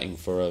exciting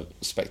for a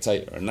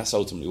spectator, and that's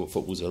ultimately what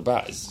football's all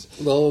about.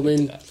 Well, I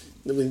mean,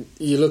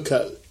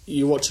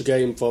 you watch a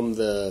game from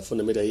the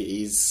mid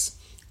 '80s,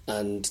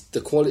 and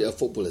the quality of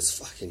football is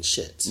fucking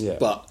shit. Yeah.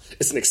 But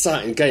it's an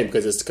exciting game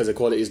because the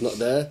quality is not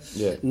there.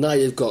 Yeah. Now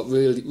you've got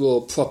really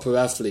raw, proper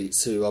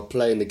athletes who are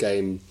playing the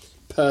game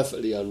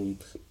perfectly on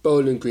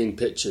bowling green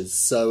pitches.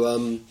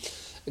 So.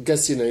 I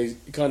guess, you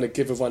kind of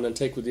give with one and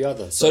take with the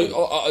other.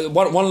 So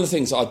one of the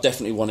things that I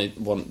definitely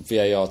want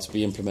VAR to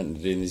be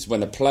implemented in is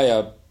when a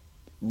player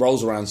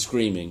rolls around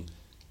screaming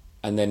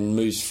and then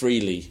moves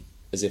freely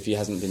as if he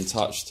hasn't been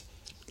touched,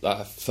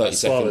 like 30 seconds.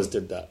 Suarez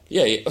did that.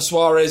 Yeah,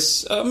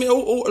 Suarez. I mean,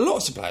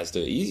 lots of players do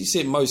it. You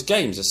see it in most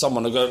games. There's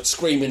someone who go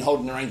screaming,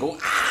 holding their ankle.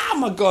 Ah,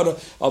 my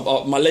God,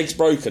 my leg's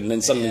broken, and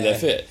then suddenly they're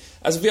fit.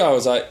 As a VAR, I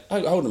was like,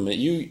 hold on a minute,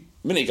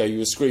 a minute ago you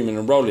were screaming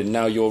and rolling,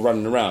 now you're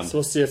running around. So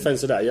what's the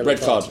offence of that?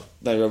 Red card.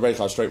 No, red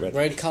card, straight red.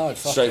 Red card,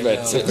 straight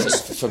red.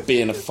 For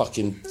being a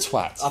fucking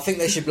twat. I think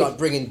they should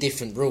bring in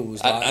different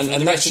rules. And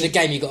the rest of the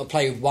game you've got to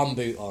play with one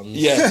boot on.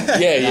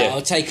 Yeah.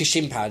 Or take a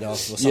shin pad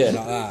off or something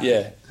like that.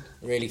 Yeah.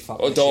 Really fuck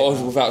or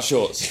without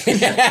shorts.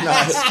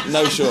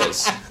 No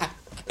shorts.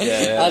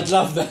 Yeah. I'd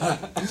love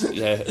that.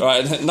 Yeah,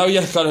 right. No,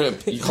 you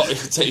can't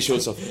take your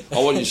shorts off. I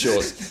want your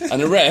shorts.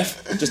 And the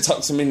ref just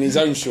tucks them in his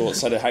own shorts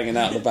so they're hanging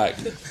out in the back.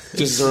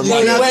 Just as a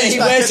reminder. He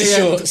wears his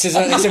shorts. It's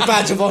a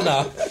badge of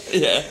honour.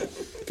 Yeah.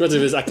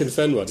 Imagine if it's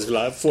Akinfenwa just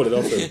falling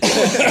off him.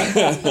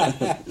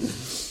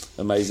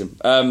 Amazing.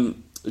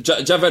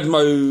 Javed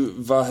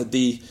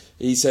Movahdi,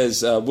 he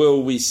says,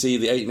 will we see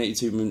the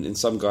 1882 movement in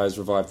some guys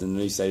revived in the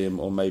new stadium,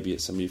 or maybe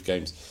at some youth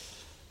games?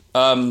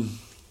 I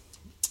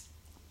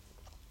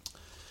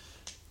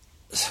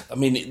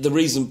mean, part of the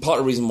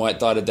reason why it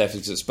died a death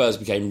is that Spurs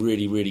became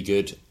really, really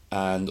good,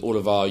 and all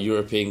of our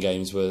European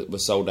games were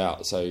sold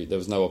out, so there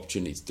was no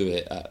opportunity to do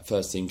it at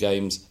first team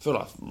games. I feel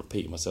like I'm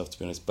repeating myself, to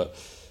be honest, but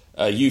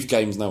youth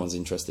games, no one's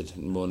interested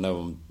anymore.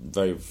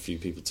 Very few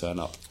people turn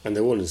up, and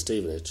they're all in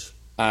Stevenage.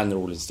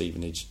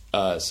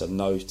 So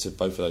no to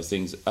both of those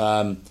things.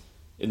 In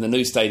the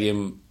new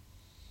stadium,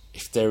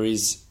 if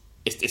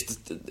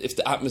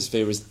the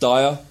atmosphere is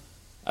dire,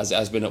 as it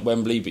has been at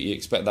Wembley, but you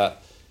expect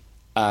that,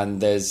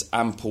 and there's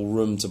ample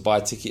room to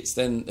buy tickets,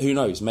 then who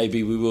knows?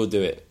 Maybe we will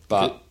do it.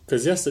 But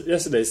Because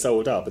yesterday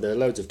sold out, but there are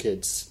loads of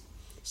kids.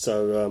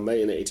 So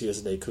 1882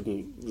 yesterday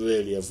couldn't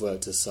really have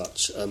worked as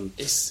such.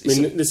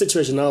 The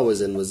situation I was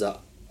in was that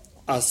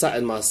I sat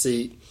in my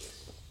seat,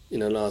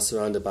 and I was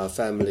surrounded by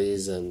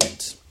families and,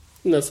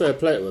 fair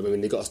play to them. I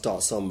mean, they got to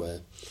start somewhere.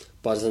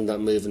 But I just ended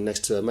up moving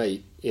next to a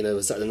mate,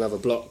 we sat in another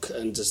block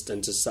and just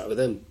sat with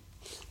him.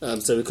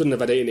 So we couldn't have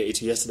had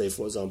 1882 yesterday,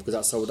 for example, because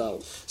that sold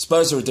out.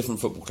 Spurs are a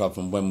different football club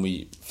from when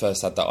we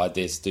first had that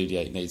idea to do the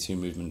 1882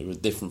 movement. They were a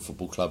different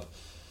football club.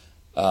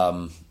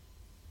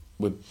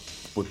 We're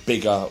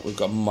bigger, we've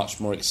got much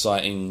more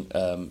exciting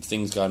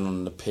things going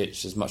on the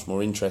pitch, there's much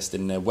more interest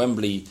in there.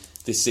 Wembley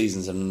this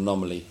season's an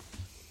anomaly.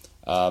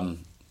 I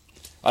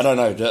don't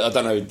know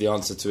the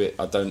answer to it.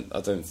 I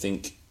don't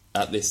think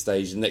at this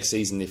stage, the next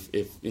season, if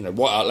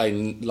White Hart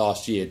Lane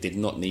last year did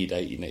not need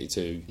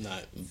 1882. No.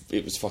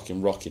 It was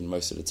fucking rocking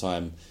most of the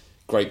time.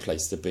 Great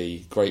place to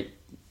be, great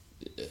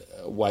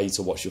way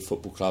to watch your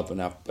football club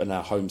and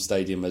our home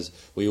stadium as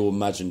we all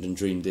imagined and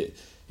dreamed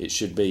it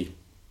should be.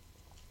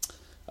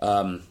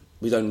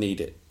 We don't need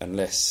it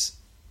unless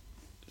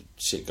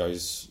shit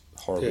goes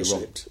horribly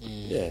wrong.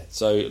 Yeah,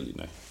 so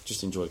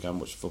just enjoy going and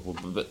watch football,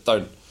 but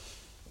don't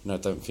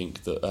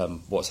think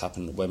that what's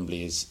happened at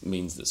Wembley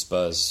means that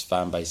Spurs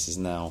fan base is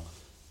now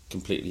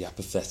completely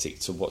apathetic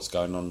to what's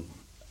going on,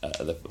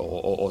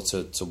 or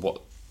to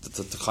what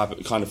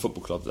the kind of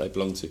football club that they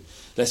belong to.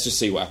 Let's just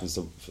see what happens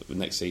to the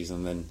next season,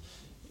 and then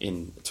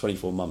in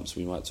 24 months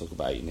we might talk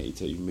about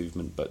 1882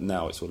 movement. But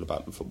now it's all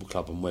about the football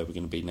club and where we're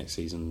going to be next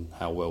season,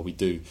 how well we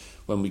do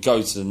when we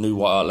go to the new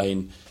White Hart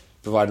Lane,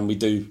 providing we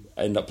do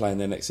end up playing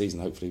there next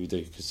season. Hopefully we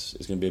do, because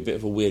it's going to be a bit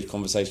of a weird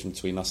conversation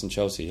between us and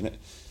Chelsea, isn't it?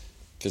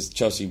 Because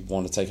Chelsea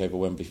want to take over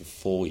Wembley for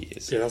 4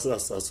 years. Yeah,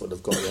 that's what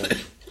they've got, yeah.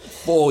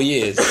 4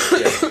 years.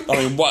 Yeah.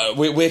 I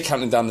mean, we're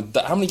counting down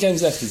how many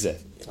games left is there?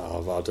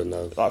 Oh, I don't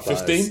know. Like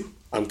 15?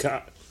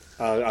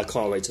 I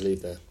can't wait to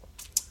leave there.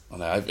 I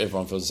know,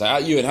 everyone feels the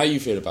same. How you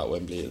feel about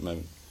Wembley at the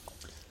moment?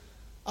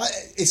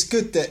 It's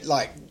good that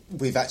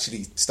we've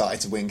actually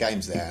started to win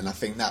games there, and I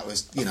think that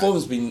was the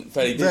form's been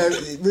fairly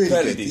decent. Really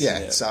fairly good.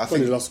 decent, yeah. So I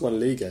think we lost one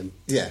league game.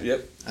 Yeah.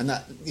 Yep. And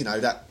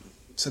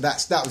so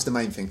that was the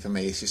main thing for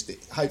me. It's just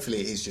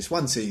hopefully it is just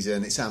one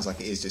season. It sounds like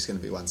it is just going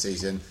to be one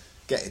season.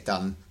 Get it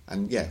done,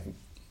 and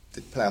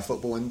play our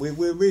football. And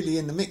we're really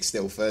in the mix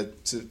still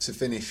to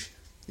finish.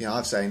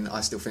 I'm saying I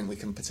still think we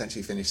can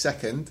potentially finish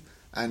second.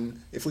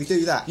 And if we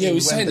do that, we were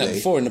saying that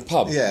before in the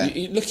pub. Yeah.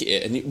 You look at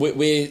it, and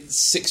we're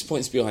 6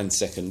 points behind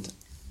second,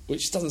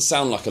 which doesn't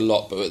sound like a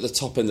lot, but at the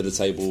top end of the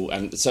table,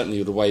 and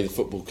certainly the way the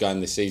football's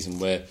going this season,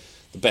 where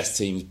the best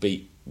teams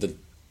beat the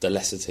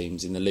lesser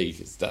teams in the league,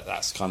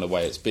 that's kind of the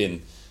way it's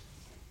been.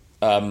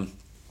 We're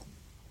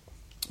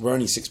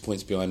only 6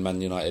 points behind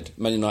Man United.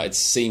 Man United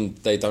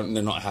they're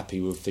not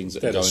happy with things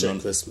that are going on.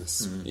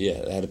 Christmas.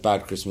 Yeah, they had a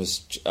bad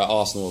Christmas.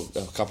 Arsenal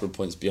a couple of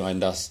points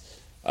behind us.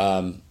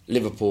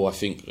 Liverpool, I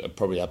think, are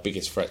probably our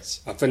biggest threats.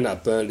 I think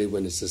that Burnley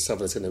win is just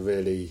something that's going to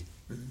really...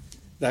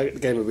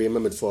 That game will be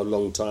remembered for a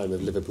long time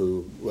if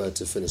Liverpool were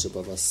to finish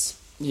above us.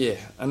 Yeah,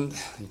 and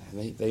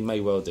they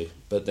may well do,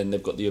 but then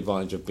they've got the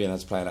advantage of being able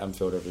to play at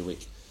Anfield every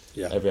week,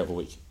 every other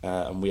week,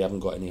 and we haven't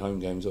got any home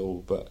games at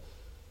all. But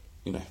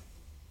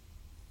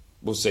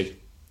we'll see.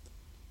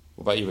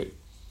 What about you, Rick?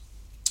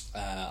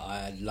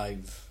 I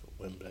loathe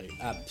Wembley,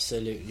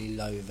 absolutely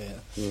loathe it.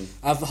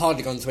 I've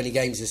hardly gone to any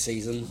games this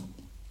season.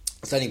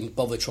 I don't even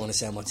bother trying to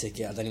sell my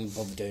ticket. I don't even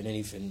bother doing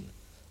anything.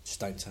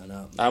 Just don't turn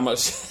up. How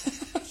much?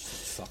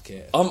 Fuck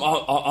it.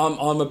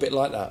 I'm a bit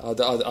like that.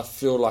 I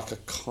feel like I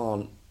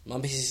can't. My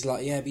missus is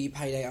like, but you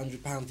paid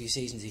 £800 for your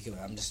season ticket.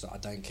 I'm just like, I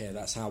don't care.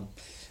 That's how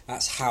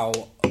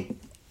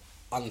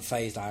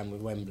unfazed I am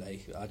with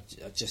Wembley.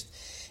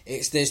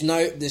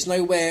 There's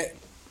nowhere.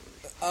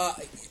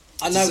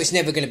 I know it's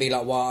never going to be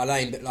like White Hart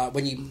Lane, but like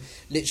when you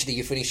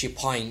finish your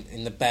pint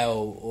in the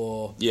Bell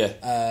or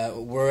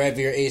wherever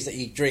it is that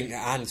you drink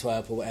at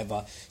Antwerp or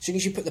whatever, as soon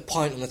as you put the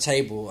pint on the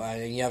table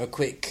and you have a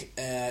quick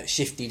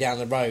shifty down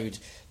the road,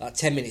 like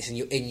 10 minutes and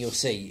you're in your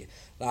seat.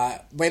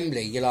 Like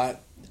Wembley, you're like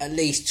at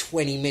least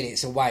 20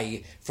 minutes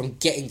away from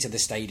getting to the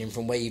stadium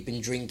from where you've been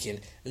drinking,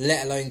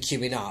 let alone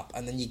queuing up,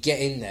 and then you get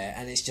in there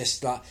and it's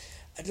just like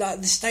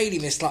the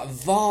stadium is like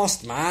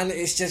vast, man.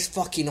 It's just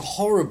fucking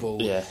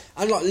horrible. Yeah.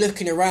 I'm like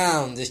looking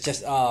around. It's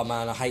just, oh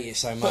man, I hate it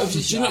so much. Do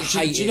you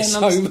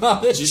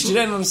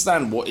don't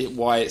understand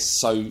why it's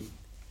so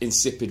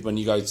insipid when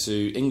you go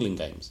to England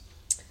games?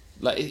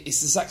 Like it's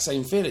the exact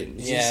same feeling.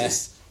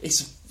 It's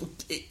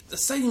the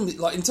stadium.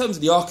 Like in terms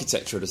of the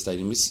architecture of the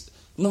stadium, it's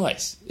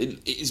nice.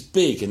 It's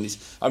big, and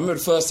I remember the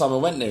first time I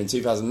went there in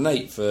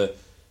 2008 for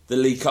the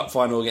League Cup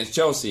final against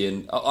Chelsea,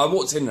 and I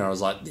walked in there. I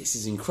was like, this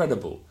is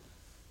incredible.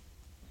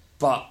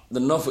 But the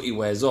novelty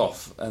wears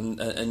off, and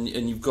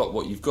you've got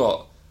what you've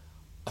got.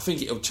 I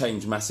think it'll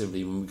change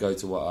massively when we go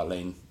to White Hart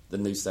Lane, the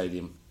new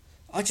stadium.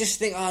 I just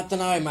think, I don't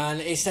know,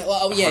 man. It's that,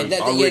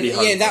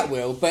 that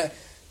will. But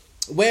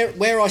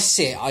where I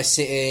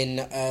sit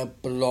in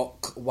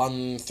block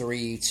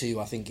 132,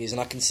 I think it is,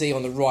 and I can see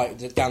on the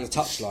right down the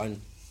touchline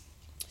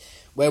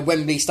where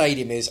Wembley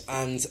Stadium is,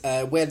 and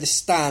where the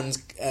stands,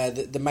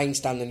 the main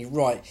stand on your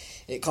right,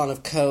 it kind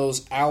of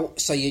curls out.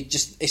 So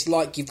it's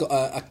like you've got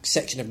a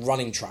section of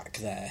running track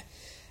there,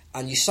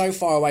 and you're so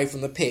far away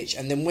from the pitch.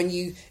 And then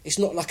it's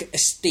not like a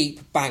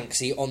steep bank,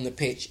 so you're on the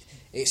pitch.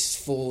 It's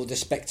for the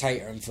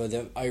spectator and for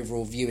the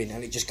overall viewing,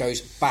 and it just goes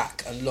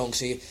back and long.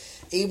 So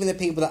even the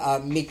people that are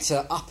mid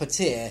to upper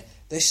tier,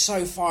 they're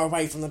so far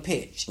away from the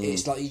pitch.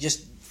 It's like you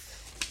just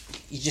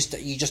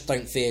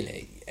don't feel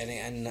it,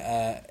 and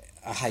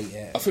I hate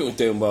it. I think we're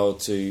doing well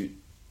to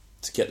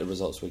get the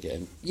results we're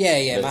getting.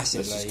 Yeah,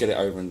 massively. Let's just get it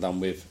over and done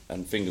with,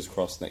 and fingers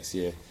crossed next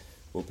year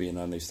we'll be in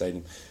our new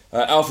stadium.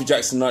 Alfie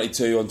Jackson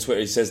 92 on Twitter,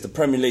 he says the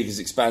Premier League has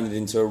expanded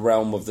into a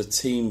realm of the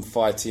team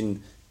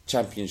fighting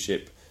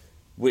championship.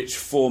 Which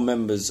 4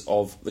 members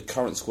of the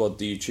current squad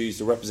do you choose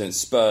to represent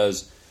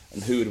Spurs,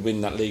 and who would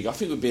win that league? I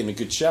think it would be in a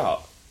good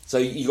shout. So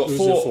you got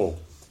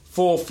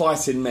four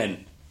fighting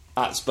men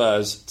at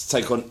Spurs to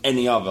take on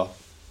any other.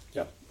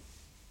 Yep.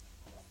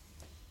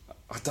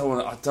 I don't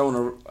want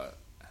to.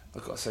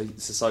 I've got to say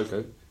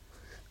Sissoko.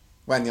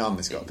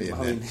 Wanyama's got to be in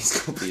there.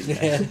 He's got to be in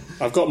there.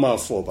 I've got my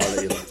 4, but I'll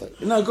let you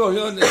know. No,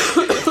 go on.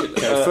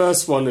 Okay,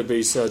 first one would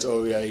be Serge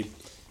Aurier.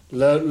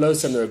 Low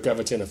centre of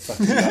gravity in a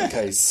fucking that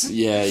case.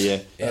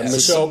 Yeah.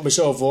 Michel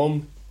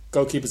Vorm.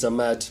 Goalkeepers are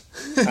mad,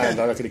 and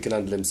I reckon he can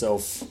handle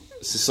himself.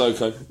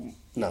 Sissoko.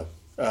 No.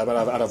 But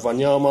I'd have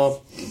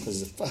Wanyama, because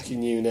he's a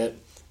fucking unit,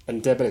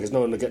 and Dembele, because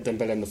no one will get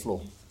Dembele on the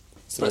floor.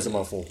 So those are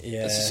my 4.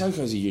 Yeah.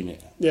 Sissoko's a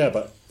unit. Yeah,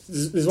 but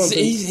there's one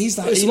thing. He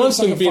looks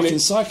like a fucking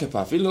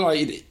psychopath. He looks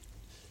like...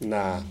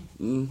 Nah,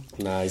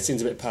 he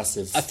seems a bit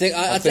passive. I think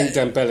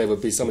Dembele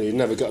would be somebody who'd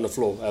never get on the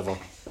floor, ever.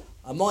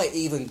 I might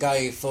even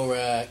go for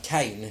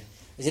Kane.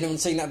 Has anyone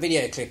seen that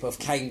video clip of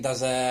Kane does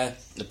the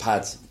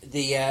pads?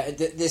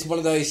 There's one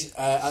of those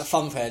at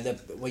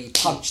Funfair where you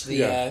punch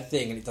the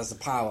thing and it does the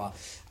power,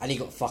 and he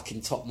got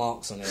fucking top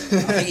marks on it.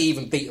 I think he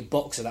even beat a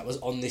boxer that was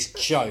on this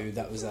show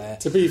that was there.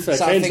 To be fair,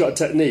 so Kane's got a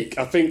technique.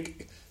 I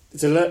think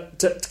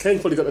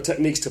Kane's probably got the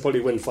techniques to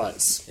probably win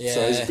fights. Yeah.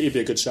 So he'd be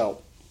a good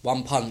shout.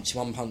 One punch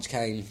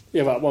Kane.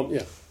 Yeah, but one.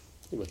 Yeah,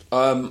 he would.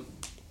 Do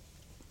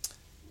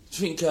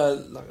you think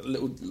like a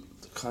little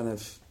kind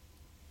of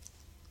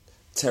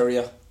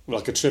terrier,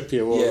 like a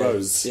Trippier or a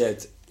Rose? Yeah.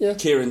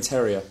 Kieran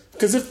Terrier.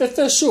 Because if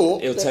they're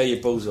short, he'll tear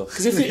your balls off.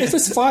 Because if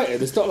it's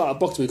fighting, it's not like a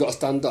boxer where you've got to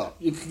stand up.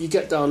 You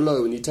get down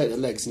low and you take the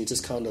legs and you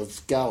just kind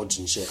of gouge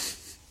and shit.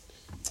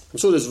 I'm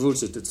sure there's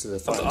rules to the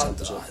fighting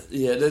championship.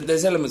 Yeah,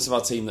 there's elements of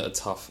our team that are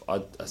tough.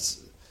 I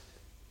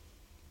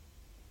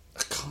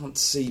can't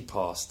see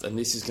past, and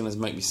this is going to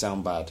make me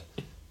sound bad,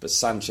 but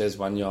Sanchez,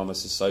 Wanyama,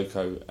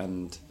 Sissoko,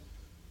 and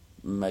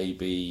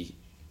maybe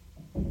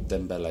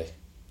Dembele.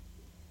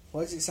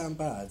 Why does it sound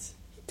bad?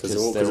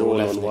 Because they're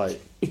all on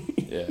white.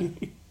 Yeah.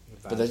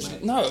 But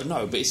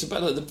but it's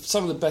about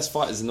some of the best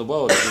fighters in the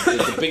world,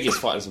 the biggest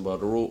fighters in the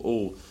world are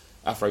all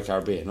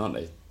Afro-Caribbean, aren't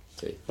they?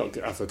 See? Not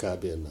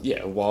Afro-Caribbean, no.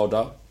 Yeah,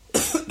 Wilder,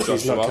 Joshua.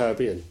 He's not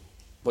Caribbean.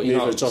 But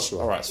Joshua.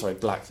 Alright, sorry,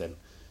 black then.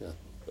 Yeah.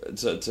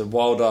 To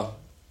Wilder,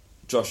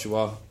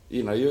 Joshua,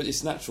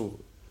 it's natural.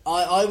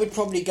 I would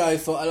probably go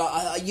for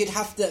you'd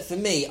have to. For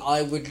me,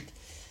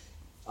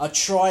 I'd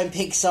try and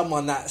pick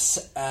someone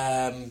that's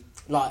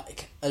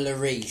like a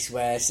Lloris,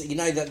 where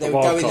that they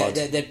would go in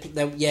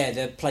there,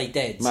 they'd play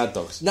dead. Mad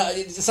Dogs. No,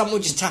 someone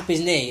would just tap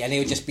his knee and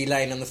he'll just be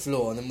laying on the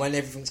floor, and then when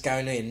everything's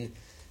going in,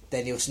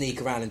 then he'll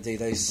sneak around and do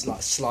those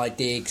like slide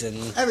digs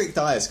and. Eric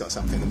Dyer's got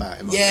something about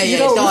him. Dyer.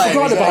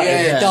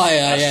 That's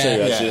Dyer.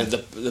 True, actually.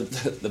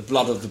 The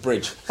blood of the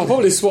bridge. I'll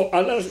probably swap.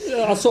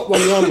 I'll swap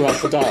Wanyama out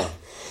for Dyer.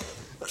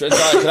 Dyer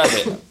could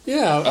have it.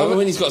 Yeah,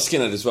 when he's got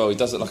skinhead as well, he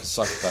does it like a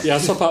psychopath. Yeah, I'll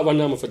swap out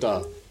Wanyama for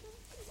Dyer.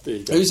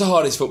 Who's the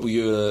hardest football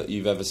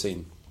you've ever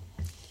seen?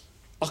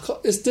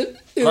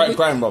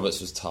 Graham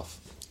Roberts was tough.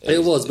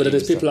 It was, but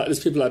there's people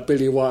like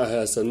Billy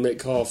Whitehurst and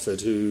Mick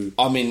Harford who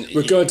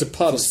were going to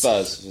pubs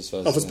for Spurs.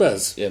 For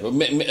Spurs. Yeah, but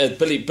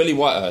Billy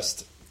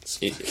Whitehurst.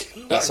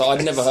 So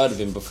I'd never heard of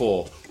him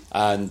before,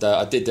 and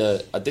I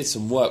did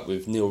some work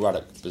with Neil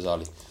Ruddock,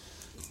 bizarrely,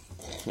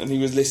 and he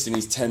was listing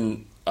his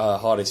 10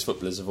 hardest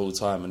footballers of all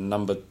time, and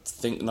number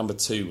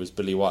 2 was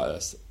Billy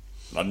Whitehurst.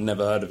 I'd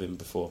never heard of him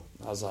before.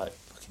 I was like,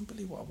 fucking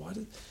Billy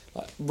Whitehurst.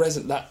 Why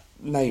did that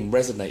name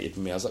resonated with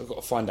me? I was like, I've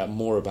got to find out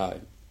more about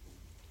him.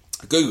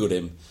 I googled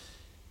him.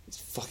 It's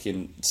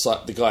fucking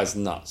the guy's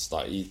nuts.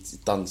 Like he's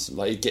done some,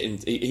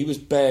 he was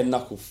bare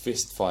knuckle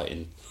fist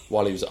fighting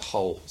while he was at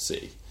Hull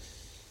City.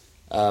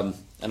 And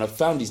I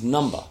found his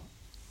number,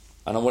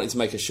 and I wanted to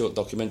make a short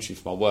documentary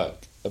for my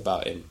work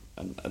about him,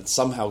 and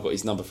somehow got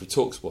his number through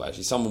TalkSport.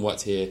 Actually, someone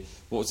worked at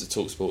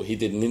TalkSport. He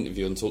did an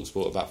interview on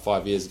TalkSport about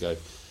 5 years ago,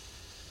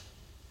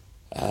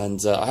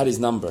 and I had his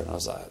number, and I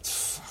was like,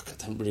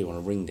 I don't really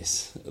want to ring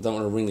this. I don't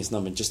want to ring this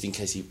number just in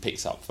case he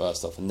picks up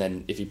first off, and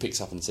then if he picks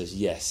up and says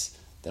yes,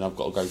 then I've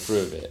got to go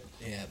through with it.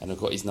 Yeah. And I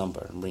got his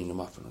number and ringing him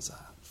up, and I was like,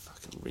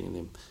 fucking ringing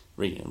him.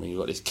 We've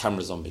got these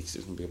cameras on me because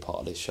it's going to be a part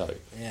of this show.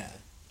 Yeah.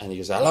 And he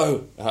goes,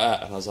 hello, and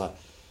I was like,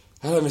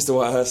 hello, Mr.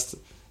 Whitehurst,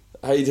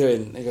 how you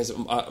doing? And he goes,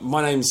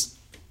 my name's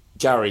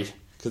Gary,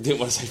 because I didn't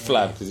want to say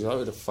Flab, because he's like,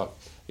 who the fuck?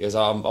 He goes,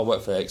 I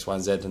work for X, Y,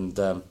 and Z, and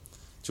do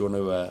you want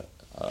to?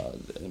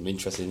 I'm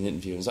interested in an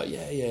interview. And I was like,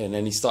 yeah. And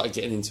then he started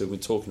getting into it. We're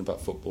talking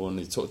about football, and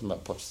he talked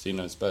about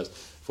Pochettino and Spurs.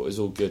 Thought it was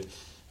all good.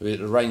 We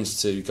had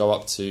arranged to go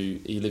up to.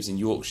 He lives in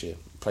Yorkshire,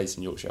 a place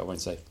in Yorkshire, I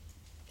won't say.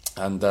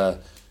 And I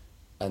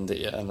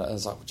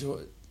was like,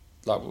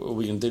 are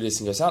we going to do this?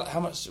 And he goes, how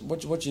much?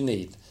 What do you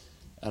need?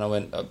 And I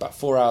went, about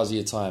 4 hours of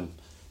your time.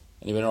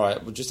 And he went, all right,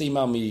 well, just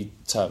email me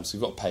terms.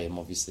 We've got to pay him,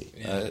 obviously.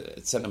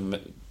 Sent him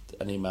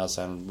an email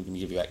saying we're going to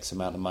give you X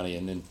amount of money,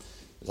 and then.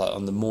 Like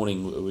on the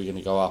morning we were going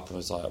to go up, and I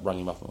was like, I rang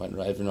him up and went,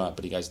 right, every night,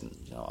 but he goes,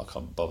 I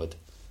can't be bothered.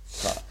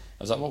 Like, I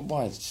was like, well,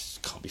 why? It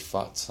just can't be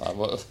fucked. Like,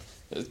 well,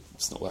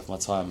 it's not worth my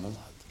time. I'm like,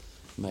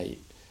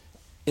 mate,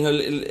 a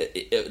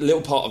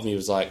little part of me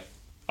was like,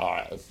 all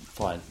right,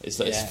 fine. It's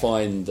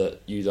fine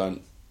that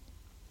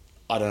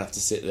I don't have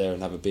to sit there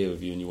and have a beer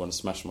with you and you want to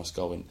smash my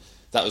skull in.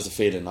 That was the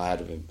feeling I had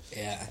of him.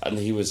 Yeah. And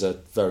he was a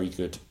very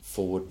good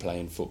forward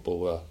playing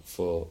footballer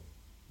for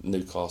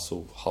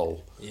Newcastle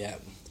Hull. Yeah.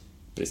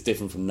 But it's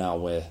different from now,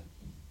 where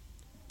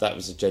that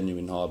was a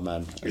genuine hard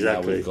man, and Exactly.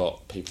 now we've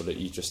got people that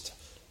you'd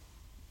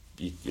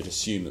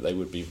assume that they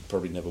would be,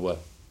 probably never were.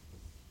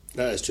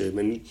 That is true. I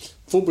mean,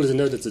 football is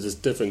noted as a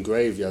different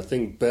gravy. I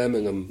think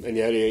Birmingham in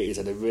the early 80s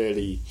had a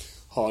really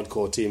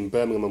hardcore team.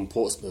 Birmingham and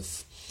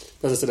Portsmouth.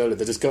 As I said earlier,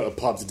 they just go to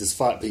pubs and just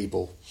fight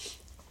people.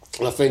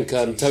 And I think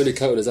Tony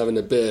Coton is having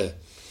a beer,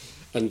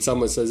 and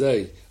someone says,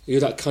 "Hey, are you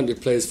that cunt who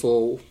plays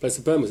for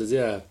Birmingham?" He says,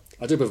 "Yeah,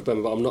 I do play for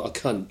Birmingham, but I'm not a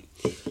cunt."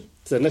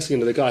 So next thing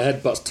you know, the guy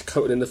headbutts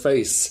Coton in the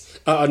face.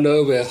 Out of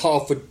nowhere,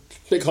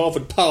 Nick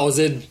Harford powers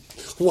in,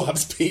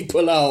 wipes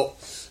people out.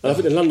 And I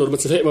think the landlord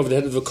must have hit him over the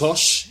head with a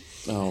kosh.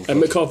 Oh,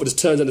 and Mick Harford just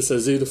turns in and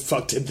says, "Who the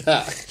fuck did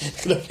that?"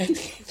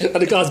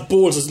 And the guy's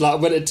balls just like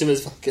went into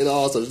his fucking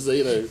arse.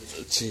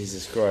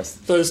 Jesus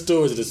Christ. Those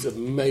stories are just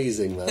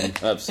amazing, man.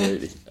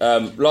 Absolutely.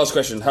 Last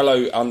question.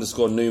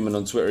 Hello_Newman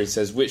on Twitter. He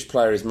says, which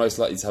player is most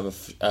likely to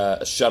have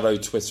a shadow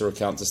Twitter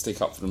account to stick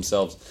up for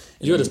themselves?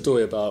 You had a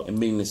story about in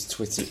meaningless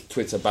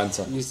Twitter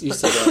banter. You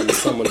said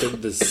someone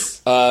did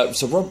this.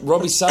 So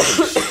Robbie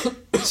Savage.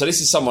 So this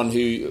is someone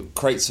who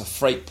creates a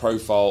fake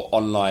profile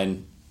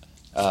online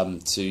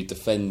to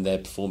defend their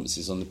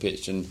performances on the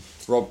pitch. And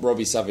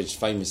Robbie Savage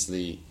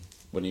famously,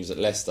 when he was at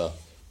Leicester,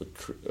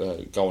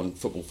 would go on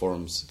football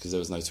forums, because there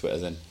was no Twitter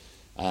then,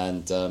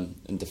 and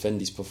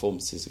defend his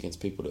performances against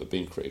people that were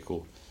being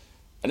critical.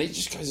 And it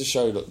just goes to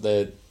show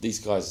that these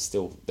guys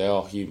they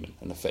are human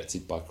and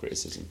affected by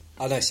criticism.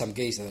 I know some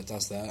geezer that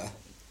does that.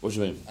 What do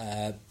you mean?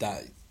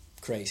 That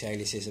creates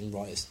aliases and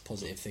writes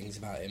positive things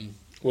about him.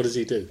 What does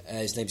he do?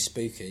 His name's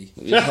Spooky.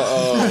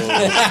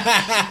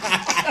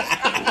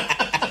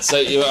 So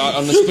you're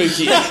on the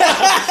Spooky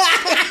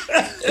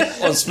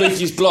on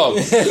Spooky's blog.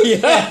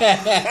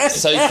 Yeah.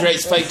 So he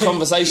creates fake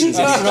conversations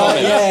in his Right,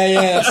 comments.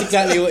 yeah, that's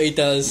exactly what he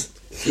does.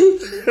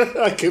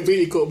 That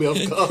completely caught me off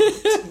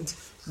guard.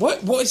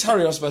 What is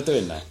Harry Osborne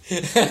doing now?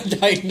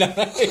 I know.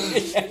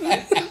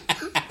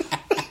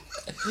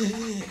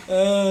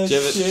 Do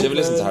you ever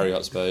listen to Harry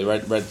Hotspur? You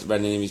read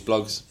any of his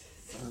blogs?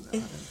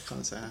 I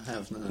can't say I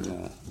have,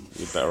 no.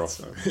 You're better off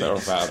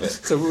out of it.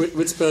 So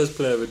which Spurs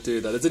player would do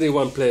that? There's only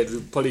one player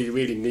who probably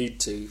really need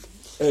to.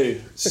 Who?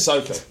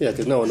 Sissoko. Yeah,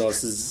 because no one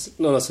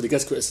else really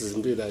gets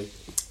criticism, do they?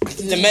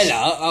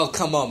 Lamella? Oh,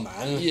 come on,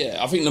 man.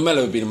 Yeah, I think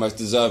Lamella would be the most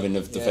deserving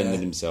of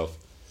defending himself.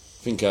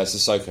 I think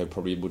Sissoko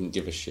probably wouldn't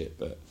give a shit,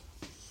 but...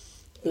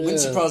 It wouldn't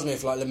surprise me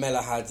if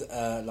Lamella had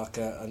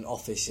an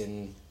office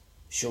in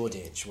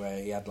Shoreditch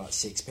where he had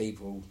 6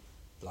 people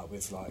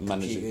with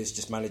computers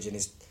just managing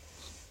his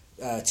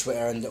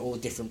Twitter and all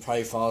different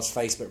profiles,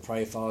 Facebook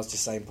profiles,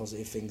 just saying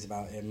positive things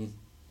about him,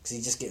 because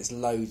he just gets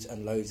loads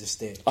and loads of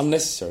stick.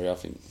 Unnecessary, I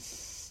think.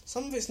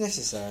 Some of it's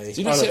necessary.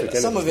 Do you not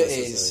Some of it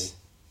is.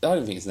 I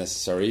don't think it's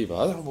necessary either.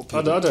 I don't know what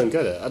people... I don't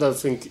get it. I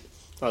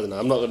don't know.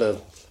 I'm not going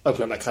to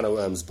open up that can of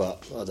worms,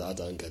 but I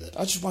don't get it.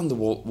 I just wonder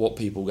what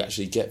people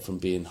actually get from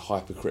being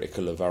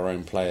hypercritical of our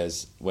own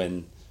players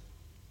when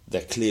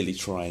they're clearly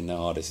trying their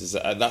hardest.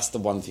 That's the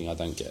one thing I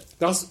don't get.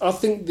 I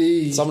think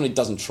someone who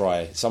doesn't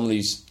try, someone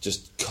who's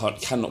just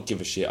cannot give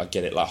a shit. I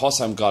get it. Like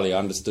Hossam Ghali, I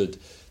understood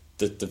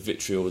the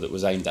vitriol that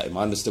was aimed at him.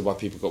 I understood why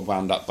people got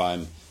wound up by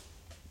him,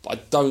 but I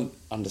don't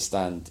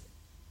understand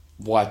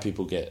why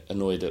people get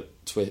annoyed at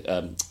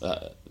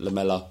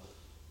Lamella.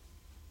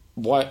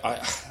 Why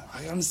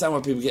I understand why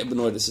people get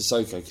annoyed at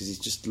Sissoko, because he's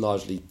just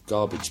largely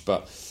garbage,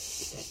 but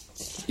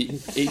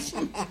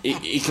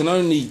he can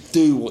only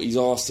do what he's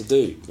asked to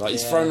do.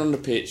 He's thrown on the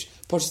pitch.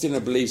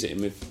 Pochettino believes in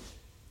him. If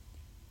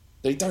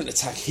they don't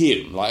attack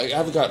him,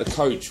 have a go at the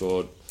coach,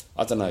 or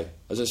I don't know.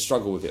 I just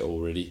struggle with it all,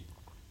 really.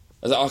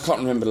 I can't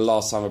remember the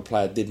last time a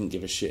player didn't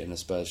give a shit in a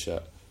Spurs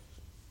shirt.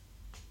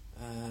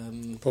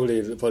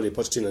 Probably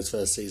Pochettino's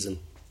first season.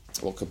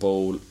 What,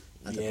 Cabal?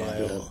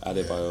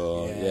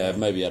 Adebayor. Yeah,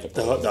 maybe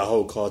Adebayor. That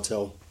whole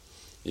cartel.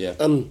 Yeah.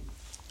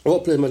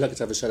 What player would like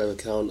to have a shadow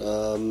account?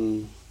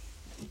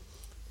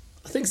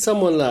 I think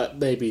someone like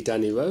maybe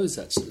Danny Rose,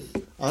 actually.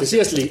 Because he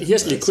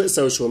actually quit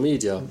social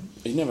media.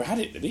 He never had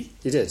it, did he?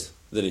 He did.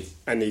 Did he?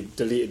 And he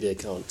deleted the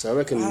account. So I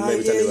reckon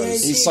maybe Danny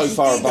Rose. He's so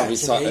far above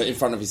his time, in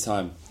front of his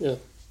time. Yeah.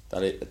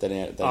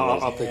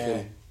 I'll pick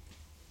him.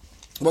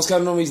 What's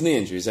going on with his knee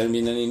injury? Has there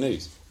been any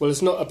news? Well,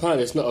 it's not a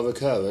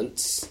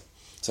recurrence.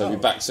 So he'll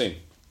be back soon?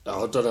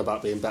 I don't know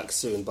about being back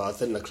soon, but I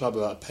think the club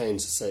are at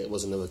pains to say it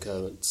wasn't a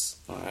recurrence.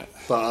 Alright.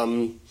 But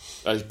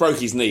he broke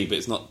his knee, but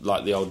it's not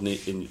like the old knee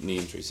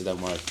injury, so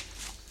don't worry.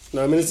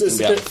 No, I mean it's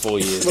be out for 4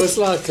 years. Well, it's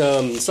like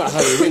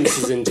Harry Winks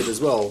is injured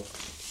as well,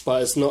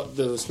 but it's not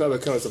the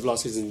recurrence of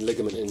last season's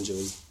ligament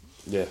injury.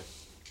 Yeah.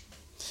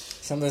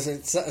 Some of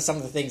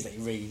the things that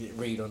you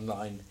read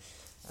online,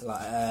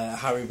 like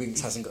Harry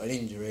Winks hasn't got an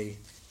injury.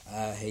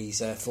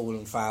 He's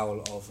fallen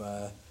foul of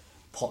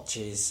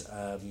Poch's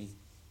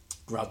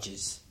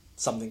grudges.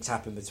 Something's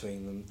happened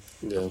between them.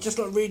 Yeah. I'm just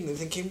like reading it,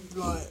 thinking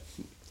like.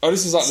 Oh,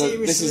 this is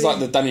like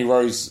the Danny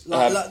Rose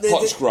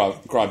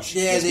Poch grudge.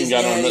 Yeah, that's been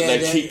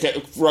going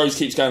on. Rose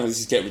keeps going. This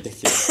is getting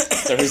ridiculous.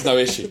 There is no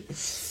issue.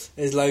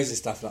 There's loads of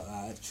stuff like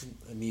that. It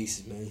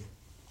amuses me.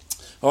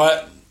 All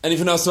right.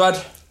 Anything else to add?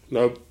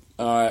 No.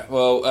 All right.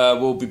 Well,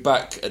 we'll be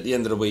back at the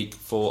end of the week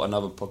for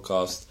another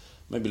podcast.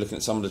 Maybe looking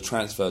at some of the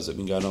transfers that have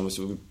been going on.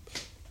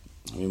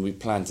 We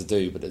plan to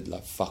do, but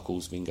like fuck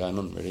all's been going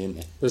on, really, isn't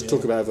there? Let's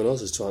talk about everyone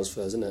else's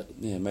transfers, isn't it?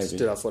 Yeah, maybe. Let's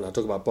do that for now.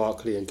 Talk about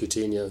Barkley and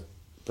Coutinho.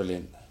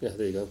 Brilliant. Yeah,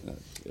 there you go.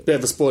 Bit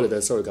of a spoiler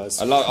there. Sorry,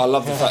 guys. I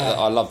love the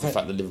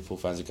fact that Liverpool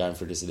fans are going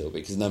through this a little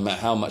bit, because no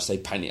matter how much they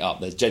paint it up,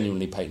 they're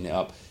genuinely painting it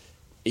up.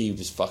 He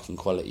was fucking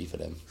quality for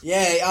them.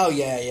 Yeah. Oh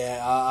yeah.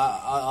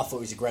 I thought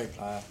he was a great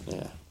player.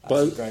 Yeah.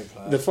 But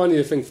the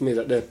funnier thing for me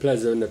that their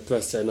players are in the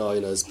press saying,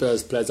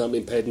 Spurs players aren't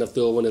being paid enough,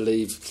 they all want to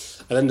leave.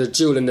 And then the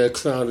jewel in their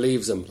crown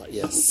leaves them. Like,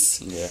 yes.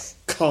 Yeah.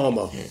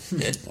 Karma.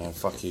 Oh,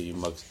 fuck you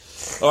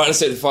mugs. All right,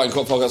 that's it, the Fighting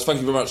Cock podcast.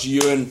 Thank you very much,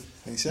 Ewan.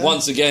 Thanks, sir.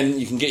 Once again,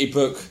 you can get your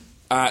book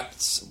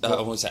at...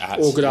 I won't say at.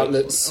 All good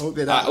outlets. All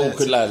good outlets. All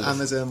good outlets.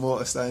 Amazon,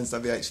 Waterstones,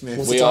 WH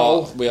Smith.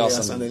 We are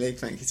Sunday League.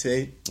 Thank you,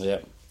 T. Yeah.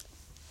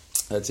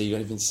 T, you got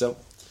anything to sell?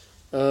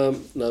 No.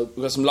 We've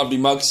got some lovely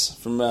mugs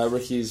from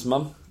Ricky's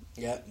mum.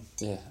 Yeah.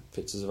 Yeah,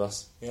 pictures of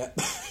us. Yeah.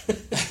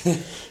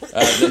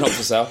 They're not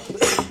for sale.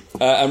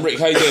 And Rick,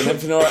 how you doing?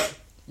 Everything all right?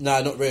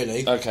 No, not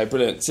really. Okay,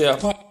 brilliant. See ya.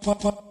 Pipe.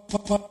 Bluesy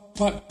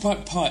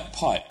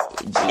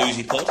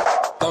pod.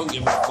 Don't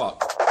give a fuck.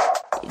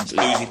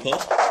 Bluesy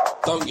pod.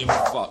 Don't give a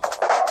fuck.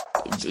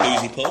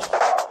 Bluesy pod.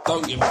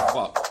 Don't give a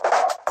fuck.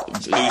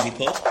 Bluesy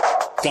pod.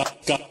 Got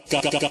it.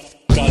 Got it.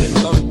 Got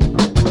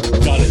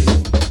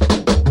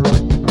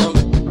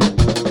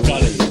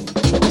it.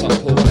 Chopped up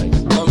pork legs.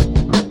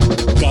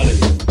 Got it.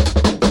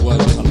 Word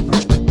colour.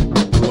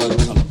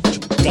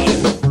 Got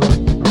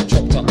it.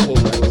 Chopped up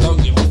pork legs.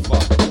 Don't give a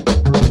fuck.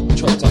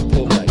 Chopped up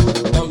pork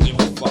legs. Don't give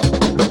a fuck.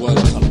 Word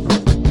colour.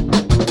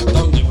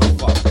 Don't give a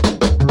fuck.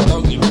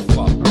 Don't give a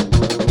fuck.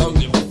 Don't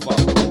give a fuck.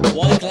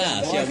 White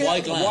glass.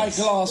 White glass. White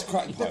glass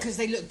crack pipe. Because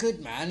they look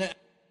good, man.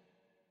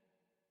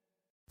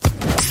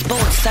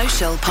 Sports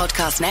Social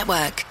Podcast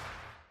Network.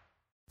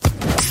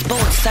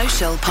 Sports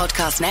Social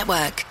Podcast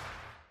Network.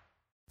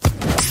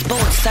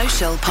 Sports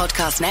Social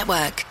Podcast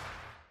Network.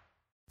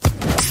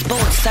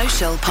 Sports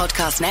Social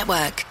Podcast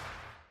Network.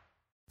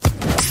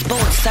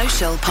 Sports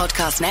Social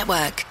Podcast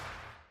Network.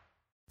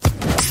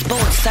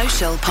 Sports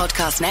Social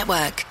Podcast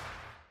Network.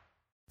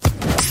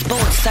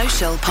 Sports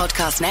Social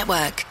Podcast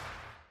Network.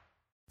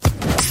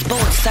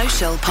 Sports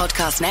Social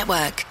Podcast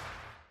Network.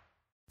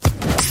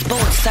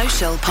 Sports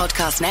Social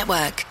Podcast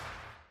Network.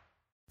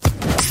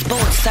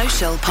 Sports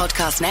Social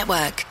Podcast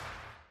Network.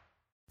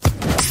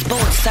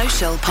 Sports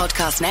Social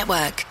Podcast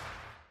Network.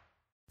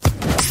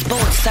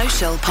 Sports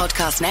Social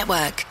Podcast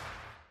Network.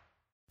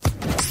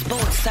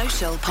 Sports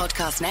Social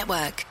Podcast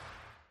Network.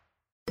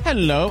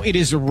 Hello, it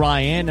is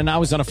Ryan, and I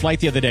was on a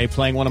flight the other day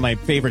playing one of my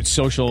favorite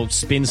social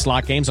spin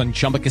slot games on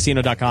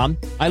ChumbaCasino.com.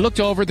 I looked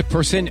over at the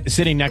person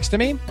sitting next to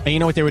me, and you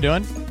know what they were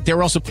doing? They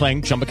were also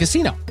playing Chumba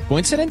Casino.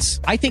 Coincidence?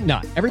 I think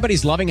not.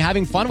 Everybody's loving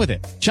having fun with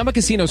it. Chumba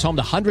Casino is home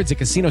to hundreds of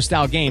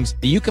casino-style games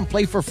that you can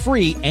play for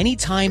free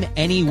anytime,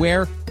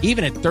 anywhere,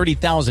 even at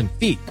 30,000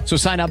 feet. So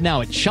sign up now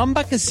at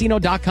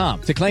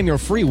ChumbaCasino.com to claim your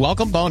free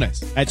welcome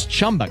bonus. That's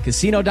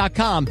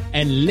ChumbaCasino.com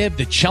and live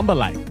the Chumba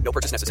life. No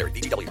purchase necessary.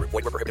 VGW. Void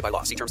where prohibited by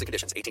law. See terms and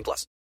conditions. 18+.